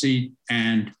has a seat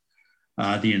and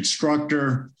the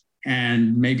instructor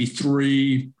and maybe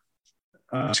 3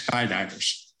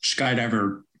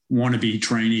 skydiver wannabe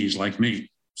trainees like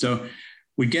me. So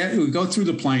we go through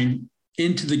the plane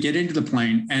get into the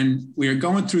plane, and we are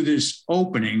going through this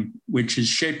opening, which is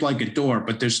shaped like a door,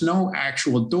 but there's no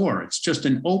actual door. It's just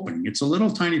an opening. It's a little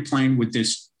tiny plane with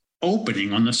this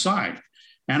opening on the side.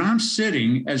 And I'm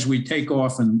sitting as we take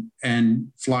off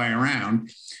and fly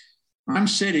around. I'm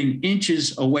sitting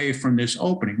inches away from this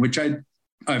opening, which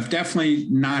I've definitely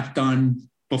not done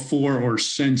before or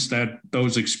since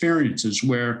those experiences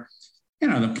where,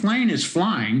 the plane is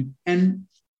flying and,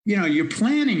 you're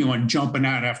planning on jumping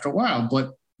out after a while,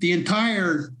 but the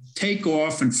entire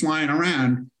takeoff and flying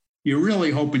around, you're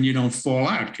really hoping you don't fall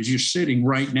out because you're sitting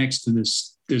right next to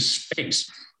this space.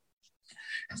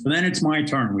 So then it's my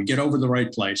turn. We get over the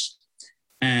right place,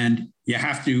 and you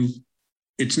have to,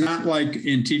 it's not like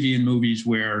in TV and movies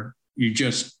where you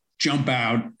just jump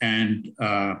out, and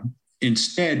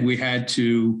instead we had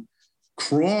to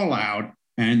crawl out,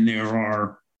 and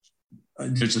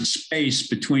there's a space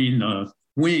between the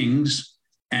wings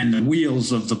and the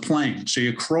wheels of the plane. So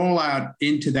you crawl out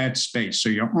into that space. So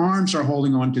your arms are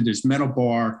holding onto this metal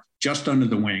bar just under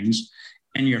the wings,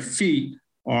 and your feet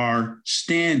are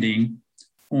standing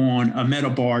on a metal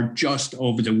bar just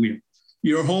over the wheel.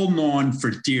 You're holding on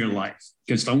for dear life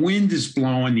because the wind is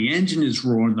blowing, the engine is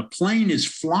roaring, the plane is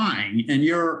flying, and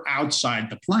you're outside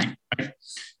the plane. Right?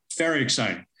 Very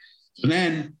exciting. So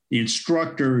then the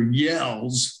instructor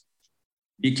yells.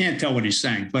 You can't tell what he's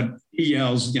saying, but he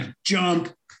yells,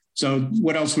 jump. So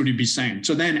what else would he be saying?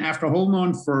 So then after holding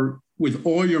on with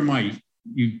all your might,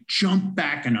 you jump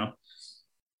back enough.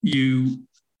 You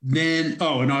then,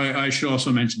 and I should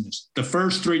also mention this. The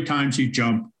first 3 times you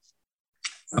jump,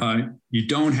 you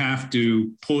don't have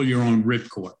to pull your own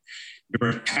ripcord.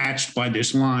 You're attached by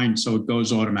this line, so it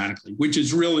goes automatically, which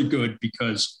is really good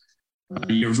because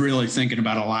you're really thinking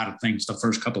about a lot of things the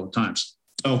first couple of times.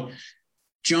 So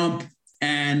jump.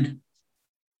 And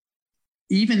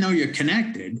even though you're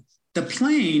connected, the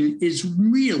plane is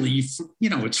really,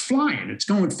 it's flying, it's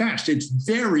going fast. It's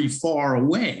very far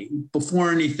away before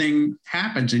anything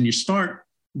happens. And you start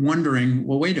wondering,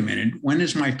 well, wait a minute, when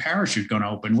is my parachute going to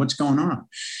open? What's going on?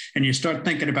 And you start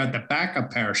thinking about the backup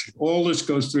parachute. All this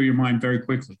goes through your mind very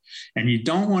quickly. And you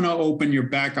don't want to open your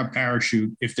backup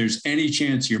parachute if there's any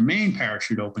chance your main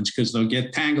parachute opens, because they'll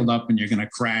get tangled up and you're going to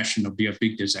crash and it'll be a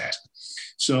big disaster.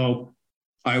 So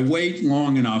I wait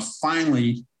long enough.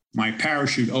 Finally, my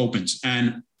parachute opens,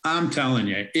 and I'm telling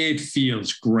you, it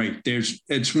feels great.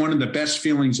 It's one of the best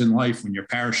feelings in life when your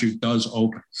parachute does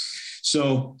open.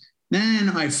 So then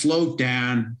I float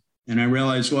down, and I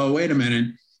realize, well, wait a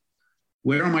minute,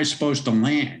 where am I supposed to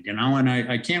land? And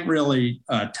I can't really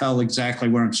tell exactly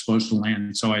where I'm supposed to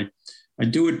land. So I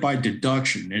do it by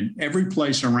deduction, and every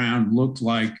place around looked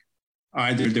like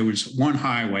either there was one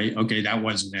highway, okay, that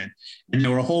wasn't it, and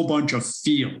there were a whole bunch of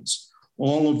fields,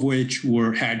 all of which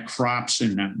had crops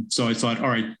in them. So I thought, all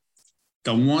right,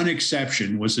 the one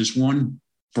exception was this one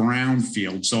brown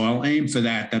field. So I'll aim for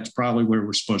that. That's probably where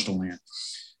we're supposed to land.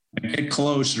 I get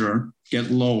closer,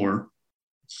 get lower.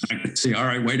 I can see, all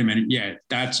right, wait a minute. Yeah,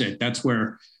 that's it. That's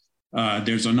where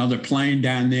there's another plane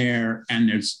down there. And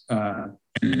and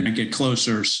then I get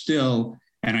closer still,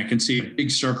 and I can see a big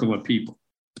circle of people.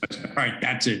 All right,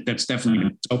 that's it. That's definitely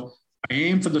it. So I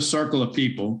aim for the circle of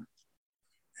people,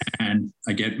 and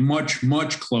I get much,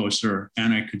 much closer,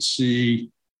 and I could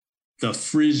see the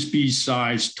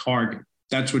Frisbee-sized target.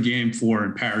 That's what you aim for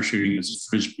in parachuting, is a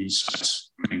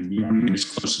Frisbee-sized thing. You want to get as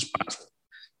close as possible.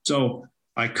 So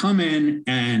I come in,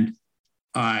 and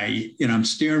I'm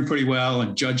steering pretty well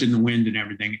and judging the wind and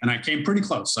everything, and I came pretty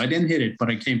close. I didn't hit it,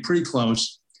 but I came pretty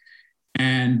close.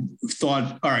 And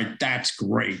thought, all right, that's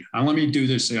great. Let me do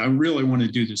this. I really want to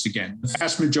do this again. The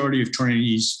vast majority of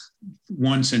trainees,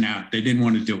 once and out, they didn't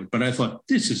want to do it. But I thought,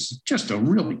 this is just a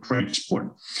really great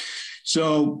sport.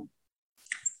 So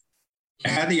I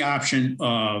had the option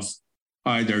of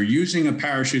either using a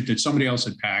parachute that somebody else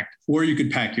had packed, or you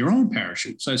could pack your own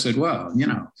parachute. So I said, well,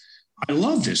 I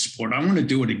love this sport. I want to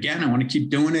do it again. I want to keep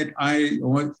doing it.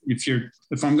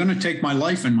 If I'm going to take my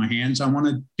life in my hands, I want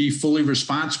to be fully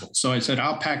responsible. So I said,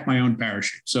 I'll pack my own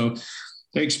parachute. So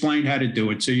they explained how to do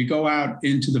it. So you go out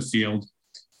into the field,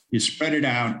 you spread it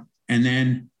out, and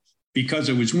then because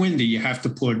it was windy, you have to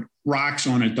put rocks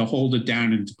on it to hold it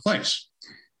down into place.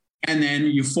 And then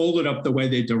you fold it up the way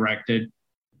they directed,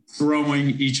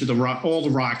 throwing all the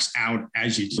rocks out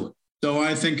as you do it. So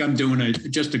I think I'm doing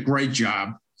just a great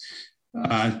job.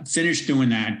 Finished doing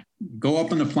that, go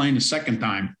up in the plane the second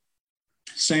time.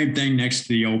 Same thing next to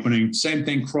the opening, same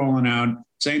thing crawling out,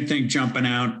 same thing jumping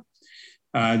out.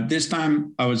 This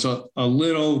time I was a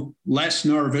little less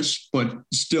nervous, but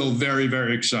still very,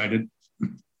 very excited.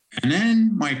 And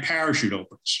then my parachute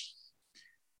opens.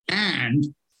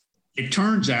 And it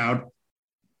turns out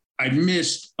I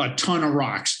missed a ton of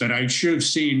rocks that I should have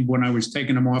seen when I was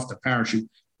taking them off the parachute.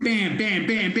 Bam, bam,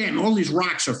 bam, bam. All these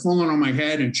rocks are falling on my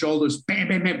head and shoulders. Bam,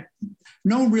 bam, bam.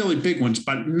 No really big ones,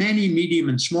 but many medium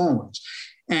and small ones.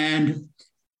 And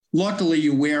luckily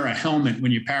you wear a helmet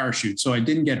when you parachute, so I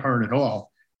didn't get hurt at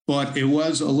all. But it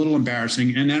was a little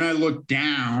embarrassing. And then I looked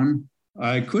down.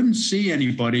 I couldn't see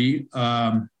anybody.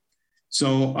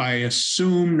 So I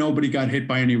assume nobody got hit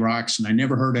by any rocks, and I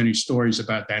never heard any stories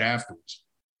about that afterwards.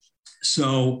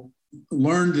 So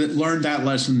learned that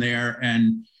lesson there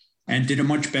and did a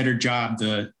much better job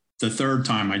the third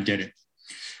time I did it.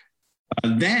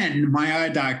 Then my eye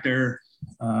doctor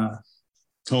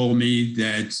told me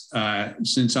that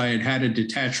since I had a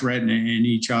detached retina in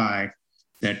each eye,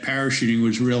 that parachuting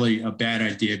was really a bad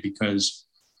idea because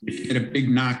if you get a big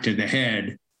knock to the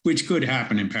head, which could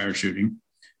happen in parachuting,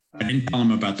 I didn't tell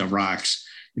him about the rocks.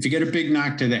 If you get a big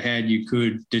knock to the head, you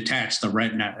could detach the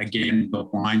retina again, go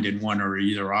blind in one or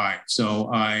either eye. So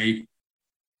I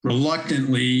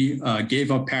reluctantly gave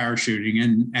up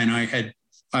parachuting, and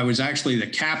I was actually the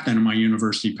captain of my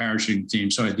university parachuting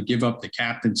team, so I had to give up the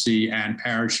captaincy and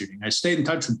parachuting. I stayed in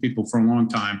touch with people for a long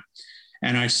time,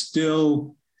 and I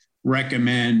still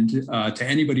recommend to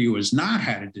anybody who has not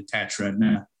had a detached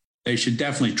retina, they should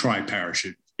definitely try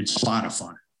parachuting. It's a lot of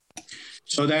fun.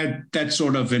 So that's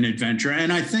sort of an adventure.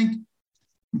 And I think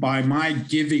by my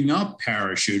giving up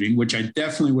parachuting, which I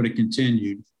definitely would have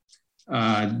continued,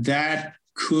 that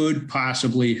could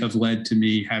possibly have led to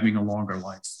me having a longer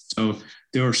life. So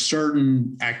there are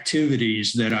certain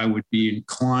activities that I would be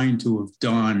inclined to have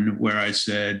done where I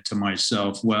said to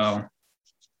myself, well,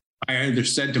 I either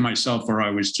said to myself or I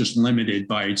was just limited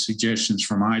by suggestions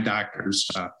from eye doctors.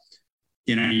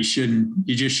 You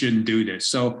just shouldn't do this.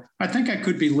 So I think I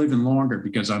could be living longer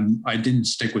because I didn't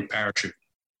stick with parachute.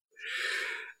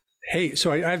 Hey,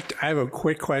 so I have a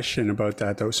quick question about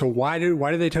that though. So why do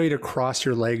they tell you to cross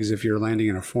your legs if you're landing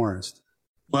in a forest?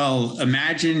 Well,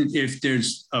 imagine if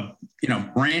there's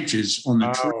branches on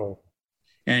the tree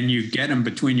and you get them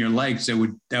between your legs,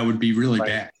 that would be really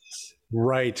bad.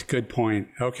 Right. Good point.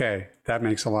 Okay. That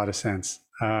makes a lot of sense.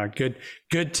 Good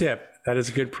tip. That is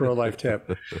a good pro-life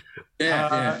tip.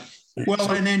 Yeah.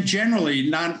 Well, and then generally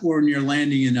not when you're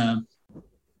landing in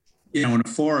a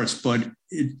forest, but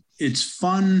it's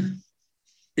fun.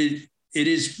 It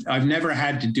is. I've never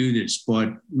had to do this,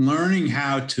 but learning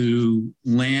how to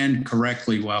land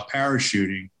correctly while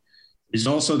parachuting is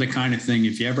also the kind of thing.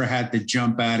 If you ever had to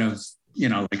jump out of,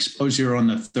 like suppose you're on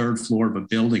the third floor of a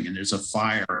building and there's a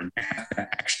fire and you have to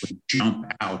actually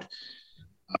jump out.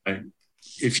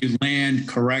 If you land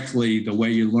correctly the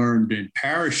way you learned in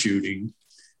parachuting,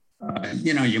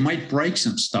 you might break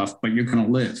some stuff, but you're going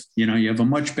to live. You have a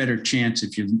much better chance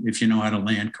if you know how to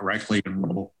land correctly and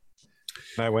roll.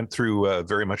 I went through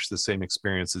very much the same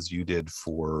experience as you did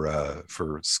for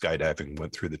skydiving.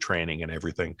 Went through the training and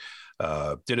everything.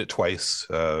 Did it twice.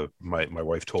 My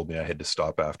wife told me I had to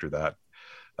stop after that.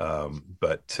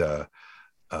 But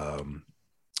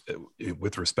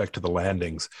with respect to the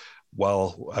landings,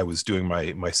 while I was doing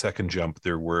my second jump,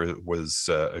 there was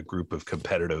a group of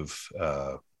competitive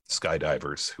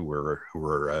skydivers who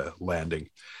were landing,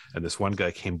 and this one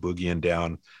guy came boogieing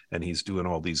down, and he's doing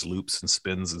all these loops and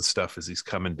spins and stuff as he's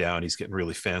coming down. He's getting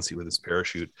really fancy with his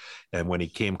parachute, and when he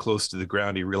came close to the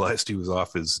ground, he realized he was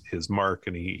off his mark,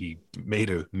 and he made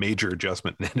a major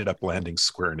adjustment and ended up landing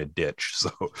square in a ditch.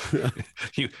 So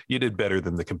you did better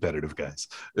than the competitive guys.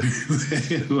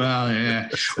 Well, yeah.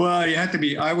 Well, you have to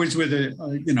be. I was with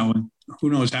who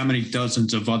knows how many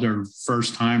dozens of other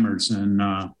first timers, and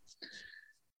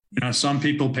some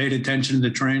people paid attention to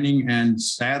the training, and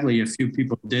sadly, a few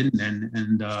people didn't.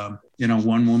 And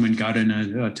one woman got in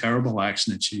a terrible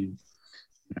accident. She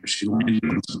She landed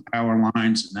on some power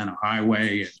lines and then a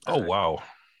highway. And, oh, wow.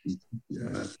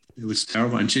 It was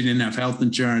terrible. And she didn't have health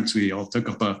insurance. We all took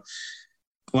up a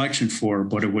collection for her,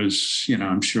 but it was,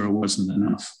 I'm sure it wasn't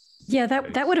enough. Yeah,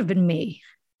 that would have been me.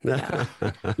 Yeah.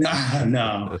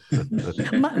 No.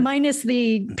 Minus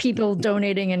the people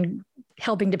donating and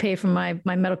helping to pay for my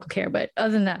medical care. But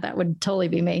other than that, that would totally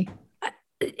be me.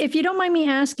 If you don't mind me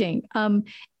asking,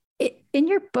 in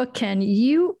your book, Ken,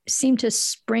 you seem to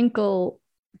sprinkle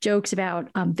jokes about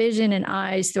vision and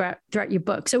eyes throughout your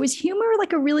book. So is humor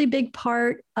like a really big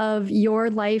part of your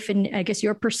life and I guess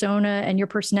your persona and your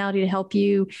personality to help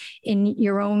you in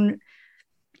your own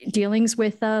dealings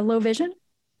with low vision?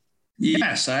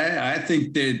 Yes, I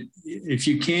think that if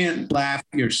you can't laugh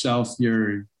at yourself,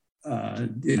 and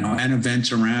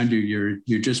events around you,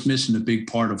 you're just missing a big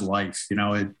part of life.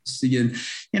 It's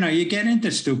you get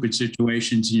into stupid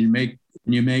situations and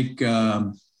you make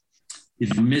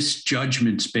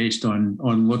misjudgments based on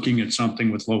looking at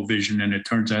something with low vision, and it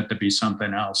turns out to be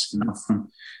something else.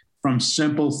 From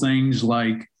simple things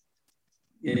like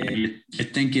you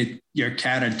think your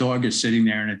cat or dog is sitting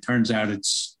there, and it turns out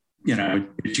it's your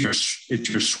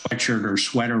sweatshirt or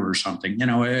sweater or something.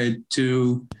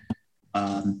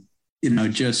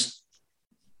 Just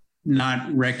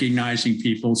not recognizing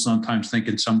people, sometimes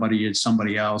thinking somebody is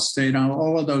somebody else.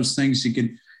 All of those things you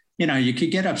could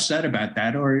get upset about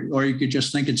that, or you could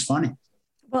just think it's funny.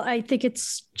 Well, I think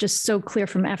it's just so clear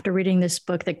from after reading this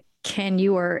book that, Ken,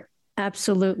 you are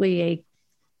absolutely a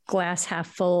glass half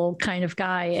full kind of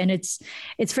guy. And it's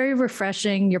very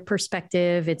refreshing, your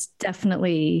perspective. It's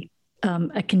definitely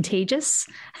a contagious,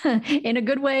 in a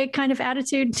good way, kind of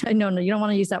attitude. No, you don't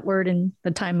want to use that word in the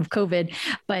time of COVID,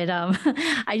 but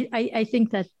I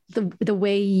think that the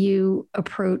way you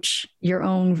approach your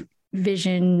own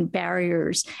vision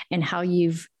barriers and how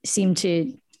you've seemed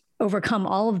to overcome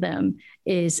all of them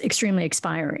is extremely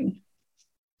inspiring.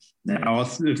 Well,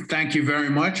 thank you very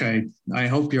much. I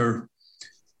hope your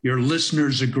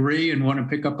listeners agree and want to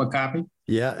pick up a copy.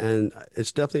 Yeah, and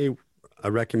it's definitely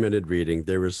a recommended reading.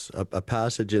 There was a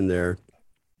passage in there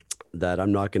that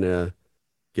I'm not going to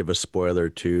give a spoiler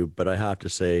to, but I have to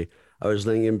say I was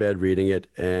laying in bed reading it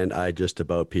and I just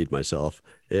about peed myself.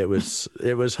 It was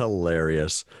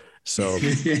hilarious. So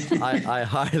I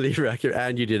highly recommend,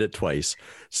 and you did it twice.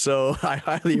 So I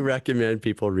highly recommend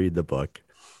people read the book.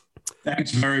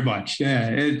 Thanks very much. Yeah,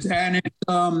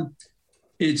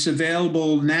 it's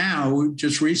available now.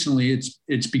 Just recently,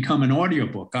 it's become an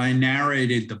audiobook. I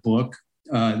narrated the book.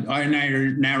 I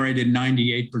narrated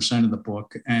 98% of the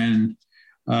book, and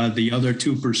the other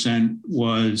 2%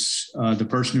 was the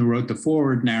person who wrote the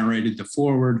foreword narrated the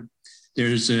foreword.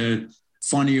 There's a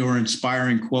funny or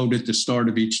inspiring quote at the start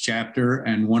of each chapter,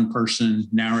 and one person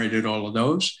narrated all of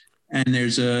those. And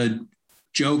there's a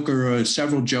joke or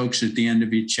several jokes at the end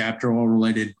of each chapter, all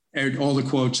related. All the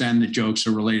quotes and the jokes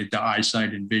are related to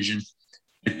eyesight and vision.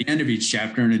 At the end of each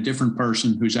chapter, and a different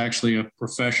person who's actually a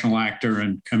professional actor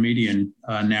and comedian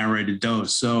narrated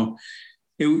those. So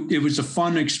it was a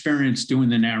fun experience doing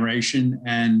the narration,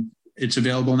 and it's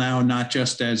available now, not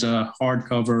just as a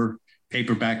hardcover,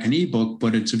 paperback, and ebook,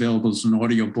 but it's available as an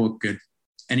audiobook at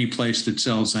any place that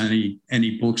sells any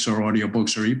books or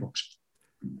audiobooks or ebooks.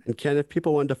 And Ken, if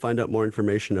people want to find out more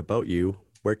information about you,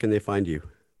 where can they find you?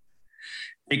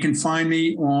 They can find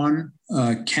me on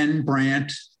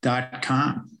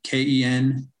kenbrandt.com,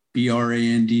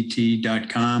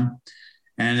 KenBrandt.com.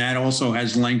 And that also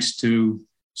has links to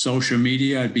social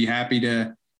media. I'd be happy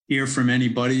to hear from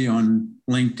anybody on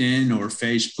LinkedIn or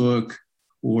Facebook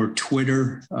or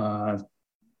Twitter. Or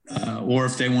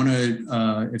if they want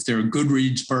to, if they're a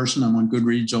Goodreads person, I'm on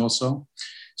Goodreads also.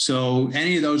 So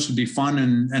any of those would be fun.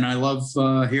 And I love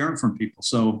hearing from people.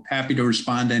 So happy to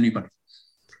respond to anybody.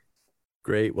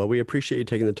 Great. Well, we appreciate you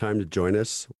taking the time to join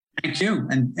us. Thank you.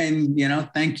 And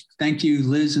thank you,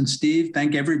 Liz and Steve.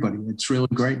 Thank everybody. It's really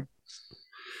great.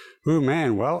 Oh,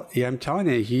 man. Well, yeah, I'm telling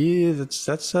you, it's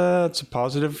a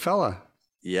positive fella.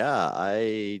 Yeah.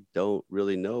 I don't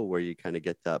really know where you kind of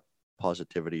get that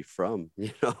positivity from. We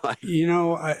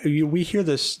hear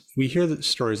the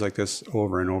stories like this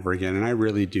over and over again. And I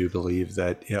really do believe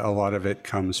that a lot of it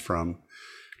comes from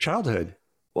childhood.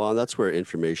 Well, and that's where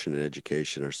information and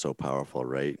education are so powerful,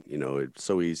 right? It's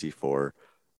so easy for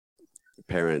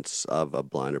parents of a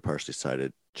blind or partially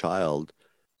sighted child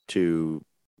to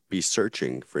be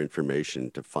searching for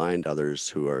information, to find others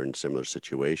who are in similar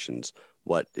situations.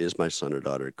 What is my son or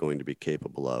daughter going to be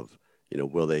capable of?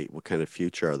 What kind of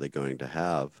future are they going to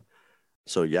have?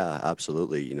 So yeah,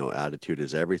 absolutely. Attitude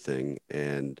is everything.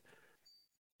 And,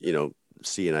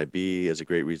 CNIB is a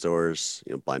great resource,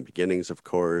 Blind Beginnings, of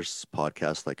course,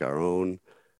 podcasts like our own.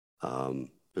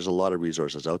 There's a lot of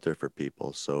resources out there for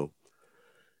people. So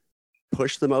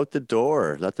push them out the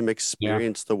door. Let them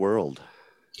experience the world.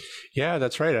 Yeah,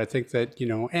 that's right. I think that,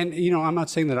 I'm not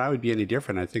saying that I would be any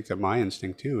different. I think that my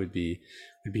instinct too would be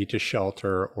to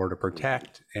shelter or to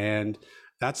protect. And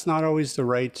that's not always the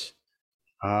right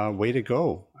way to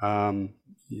go.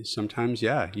 Sometimes,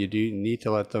 you do need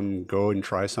to let them go and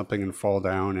try something and fall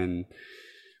down and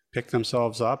pick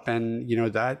themselves up. And,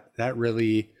 that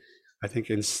really, I think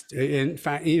in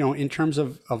fact, in terms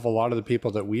of a lot of the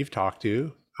people that we've talked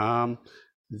to,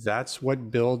 that's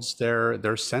what builds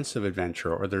their sense of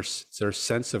adventure or their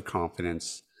sense of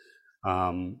confidence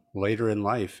later in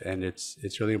life. And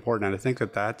it's really important. And I think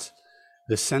that's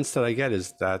the sense that I get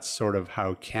is that's sort of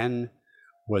how Ken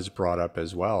was brought up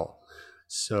as well.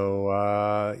 So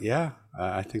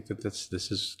I think that this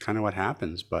is kind of what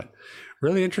happens. But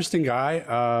really interesting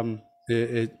guy.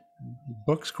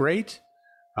 Book's great.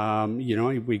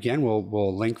 Again,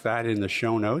 we'll link that in the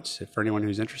show notes for anyone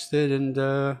who's interested. And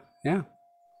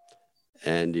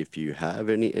And if you have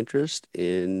any interest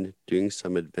in doing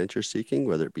some adventure seeking,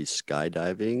 whether it be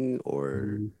skydiving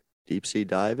or deep sea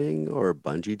diving or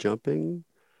bungee jumping,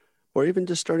 or even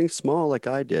just starting small like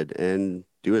I did and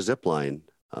do a zip line,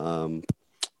 go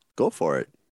for it.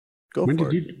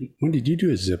 When did you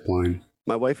do a zip line?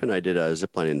 My wife and I did a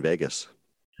zip line in Vegas.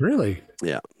 Really?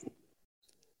 Yeah.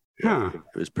 Huh.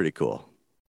 It was pretty cool.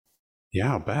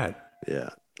 Yeah, I'll bet. Yeah.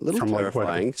 A little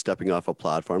terrifying, stepping off a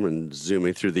platform and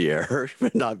zooming through the air,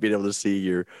 but not being able to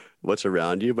see what's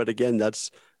around you. But again, I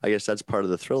guess that's part of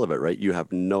the thrill of it, right? You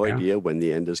have no idea when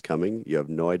the end is coming. You have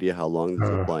no idea how long the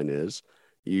zip line is.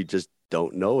 You just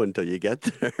don't know until you get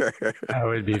there. That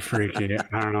would be freaky.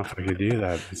 I don't know if I could do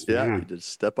that. You just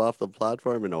step off the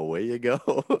platform and away you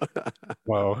go.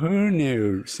 Well, who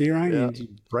knew? See, Ryan, you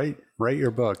write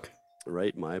your book.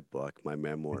 Write my book, my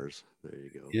memoirs. There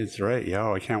you go. That's right.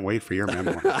 Yeah, I can't wait for your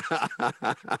memoir.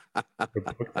 The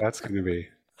book that's going to be.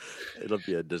 It'll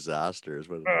be a disaster. Is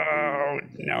what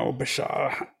no,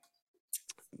 Bashar.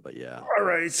 But yeah. All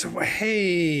right. So,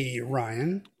 hey,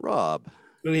 Ryan. Rob.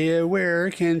 Where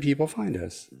can people find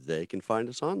us? They can find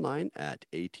us online at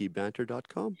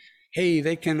atbanter.com. Hey,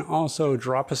 they can also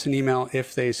drop us an email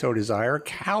if they so desire,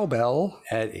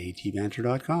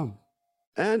 cowbell@atbanter.com.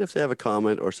 And if they have a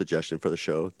comment or suggestion for the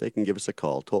show, they can give us a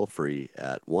call toll free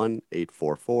at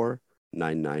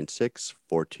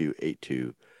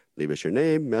 1-844-996-4282. Leave us your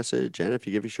name, message, and if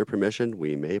you give us your permission,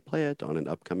 we may play it on an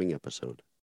upcoming episode.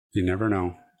 You never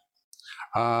know.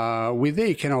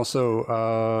 They can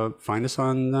also find us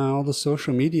on all the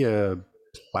social media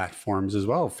platforms as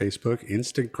well. Facebook,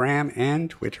 Instagram, and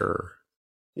Twitter.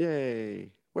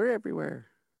 Yay. We're everywhere.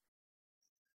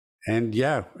 And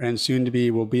and soon to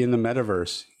be, we'll be in the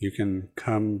metaverse. You can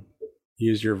come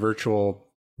use your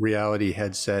virtual reality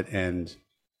headset and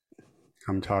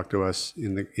come talk to us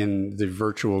in the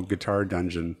virtual guitar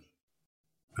dungeon.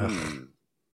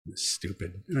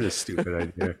 Stupid. What a stupid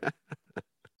idea.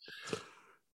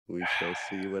 We shall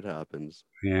see what happens.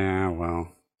 Yeah,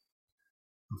 well.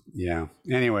 Yeah.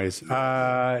 Anyways,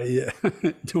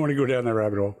 don't want to go down that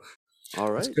rabbit hole. All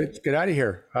right. Let's get out of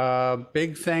here.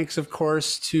 Big thanks, of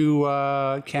course,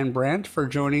 to Ken Brandt for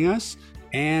joining us.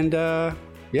 And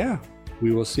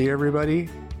we will see everybody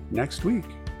next week.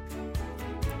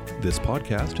 This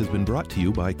podcast has been brought to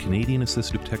you by Canadian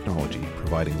Assistive Technology,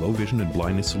 providing low vision and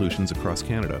blindness solutions across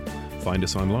Canada. Find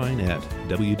us online at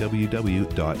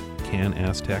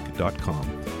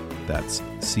www.canasstech.com. That's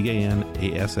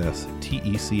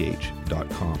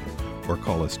CANASSTECH.com. Or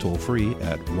call us toll free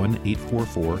at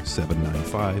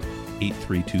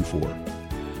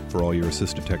 1-844-795-8324. For all your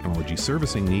assistive technology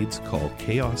servicing needs, call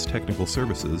Chaos Technical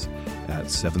Services at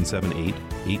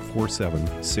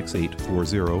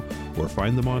 778-847-6840 or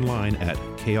find them online at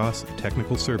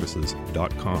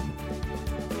chaostechnicalservices.com.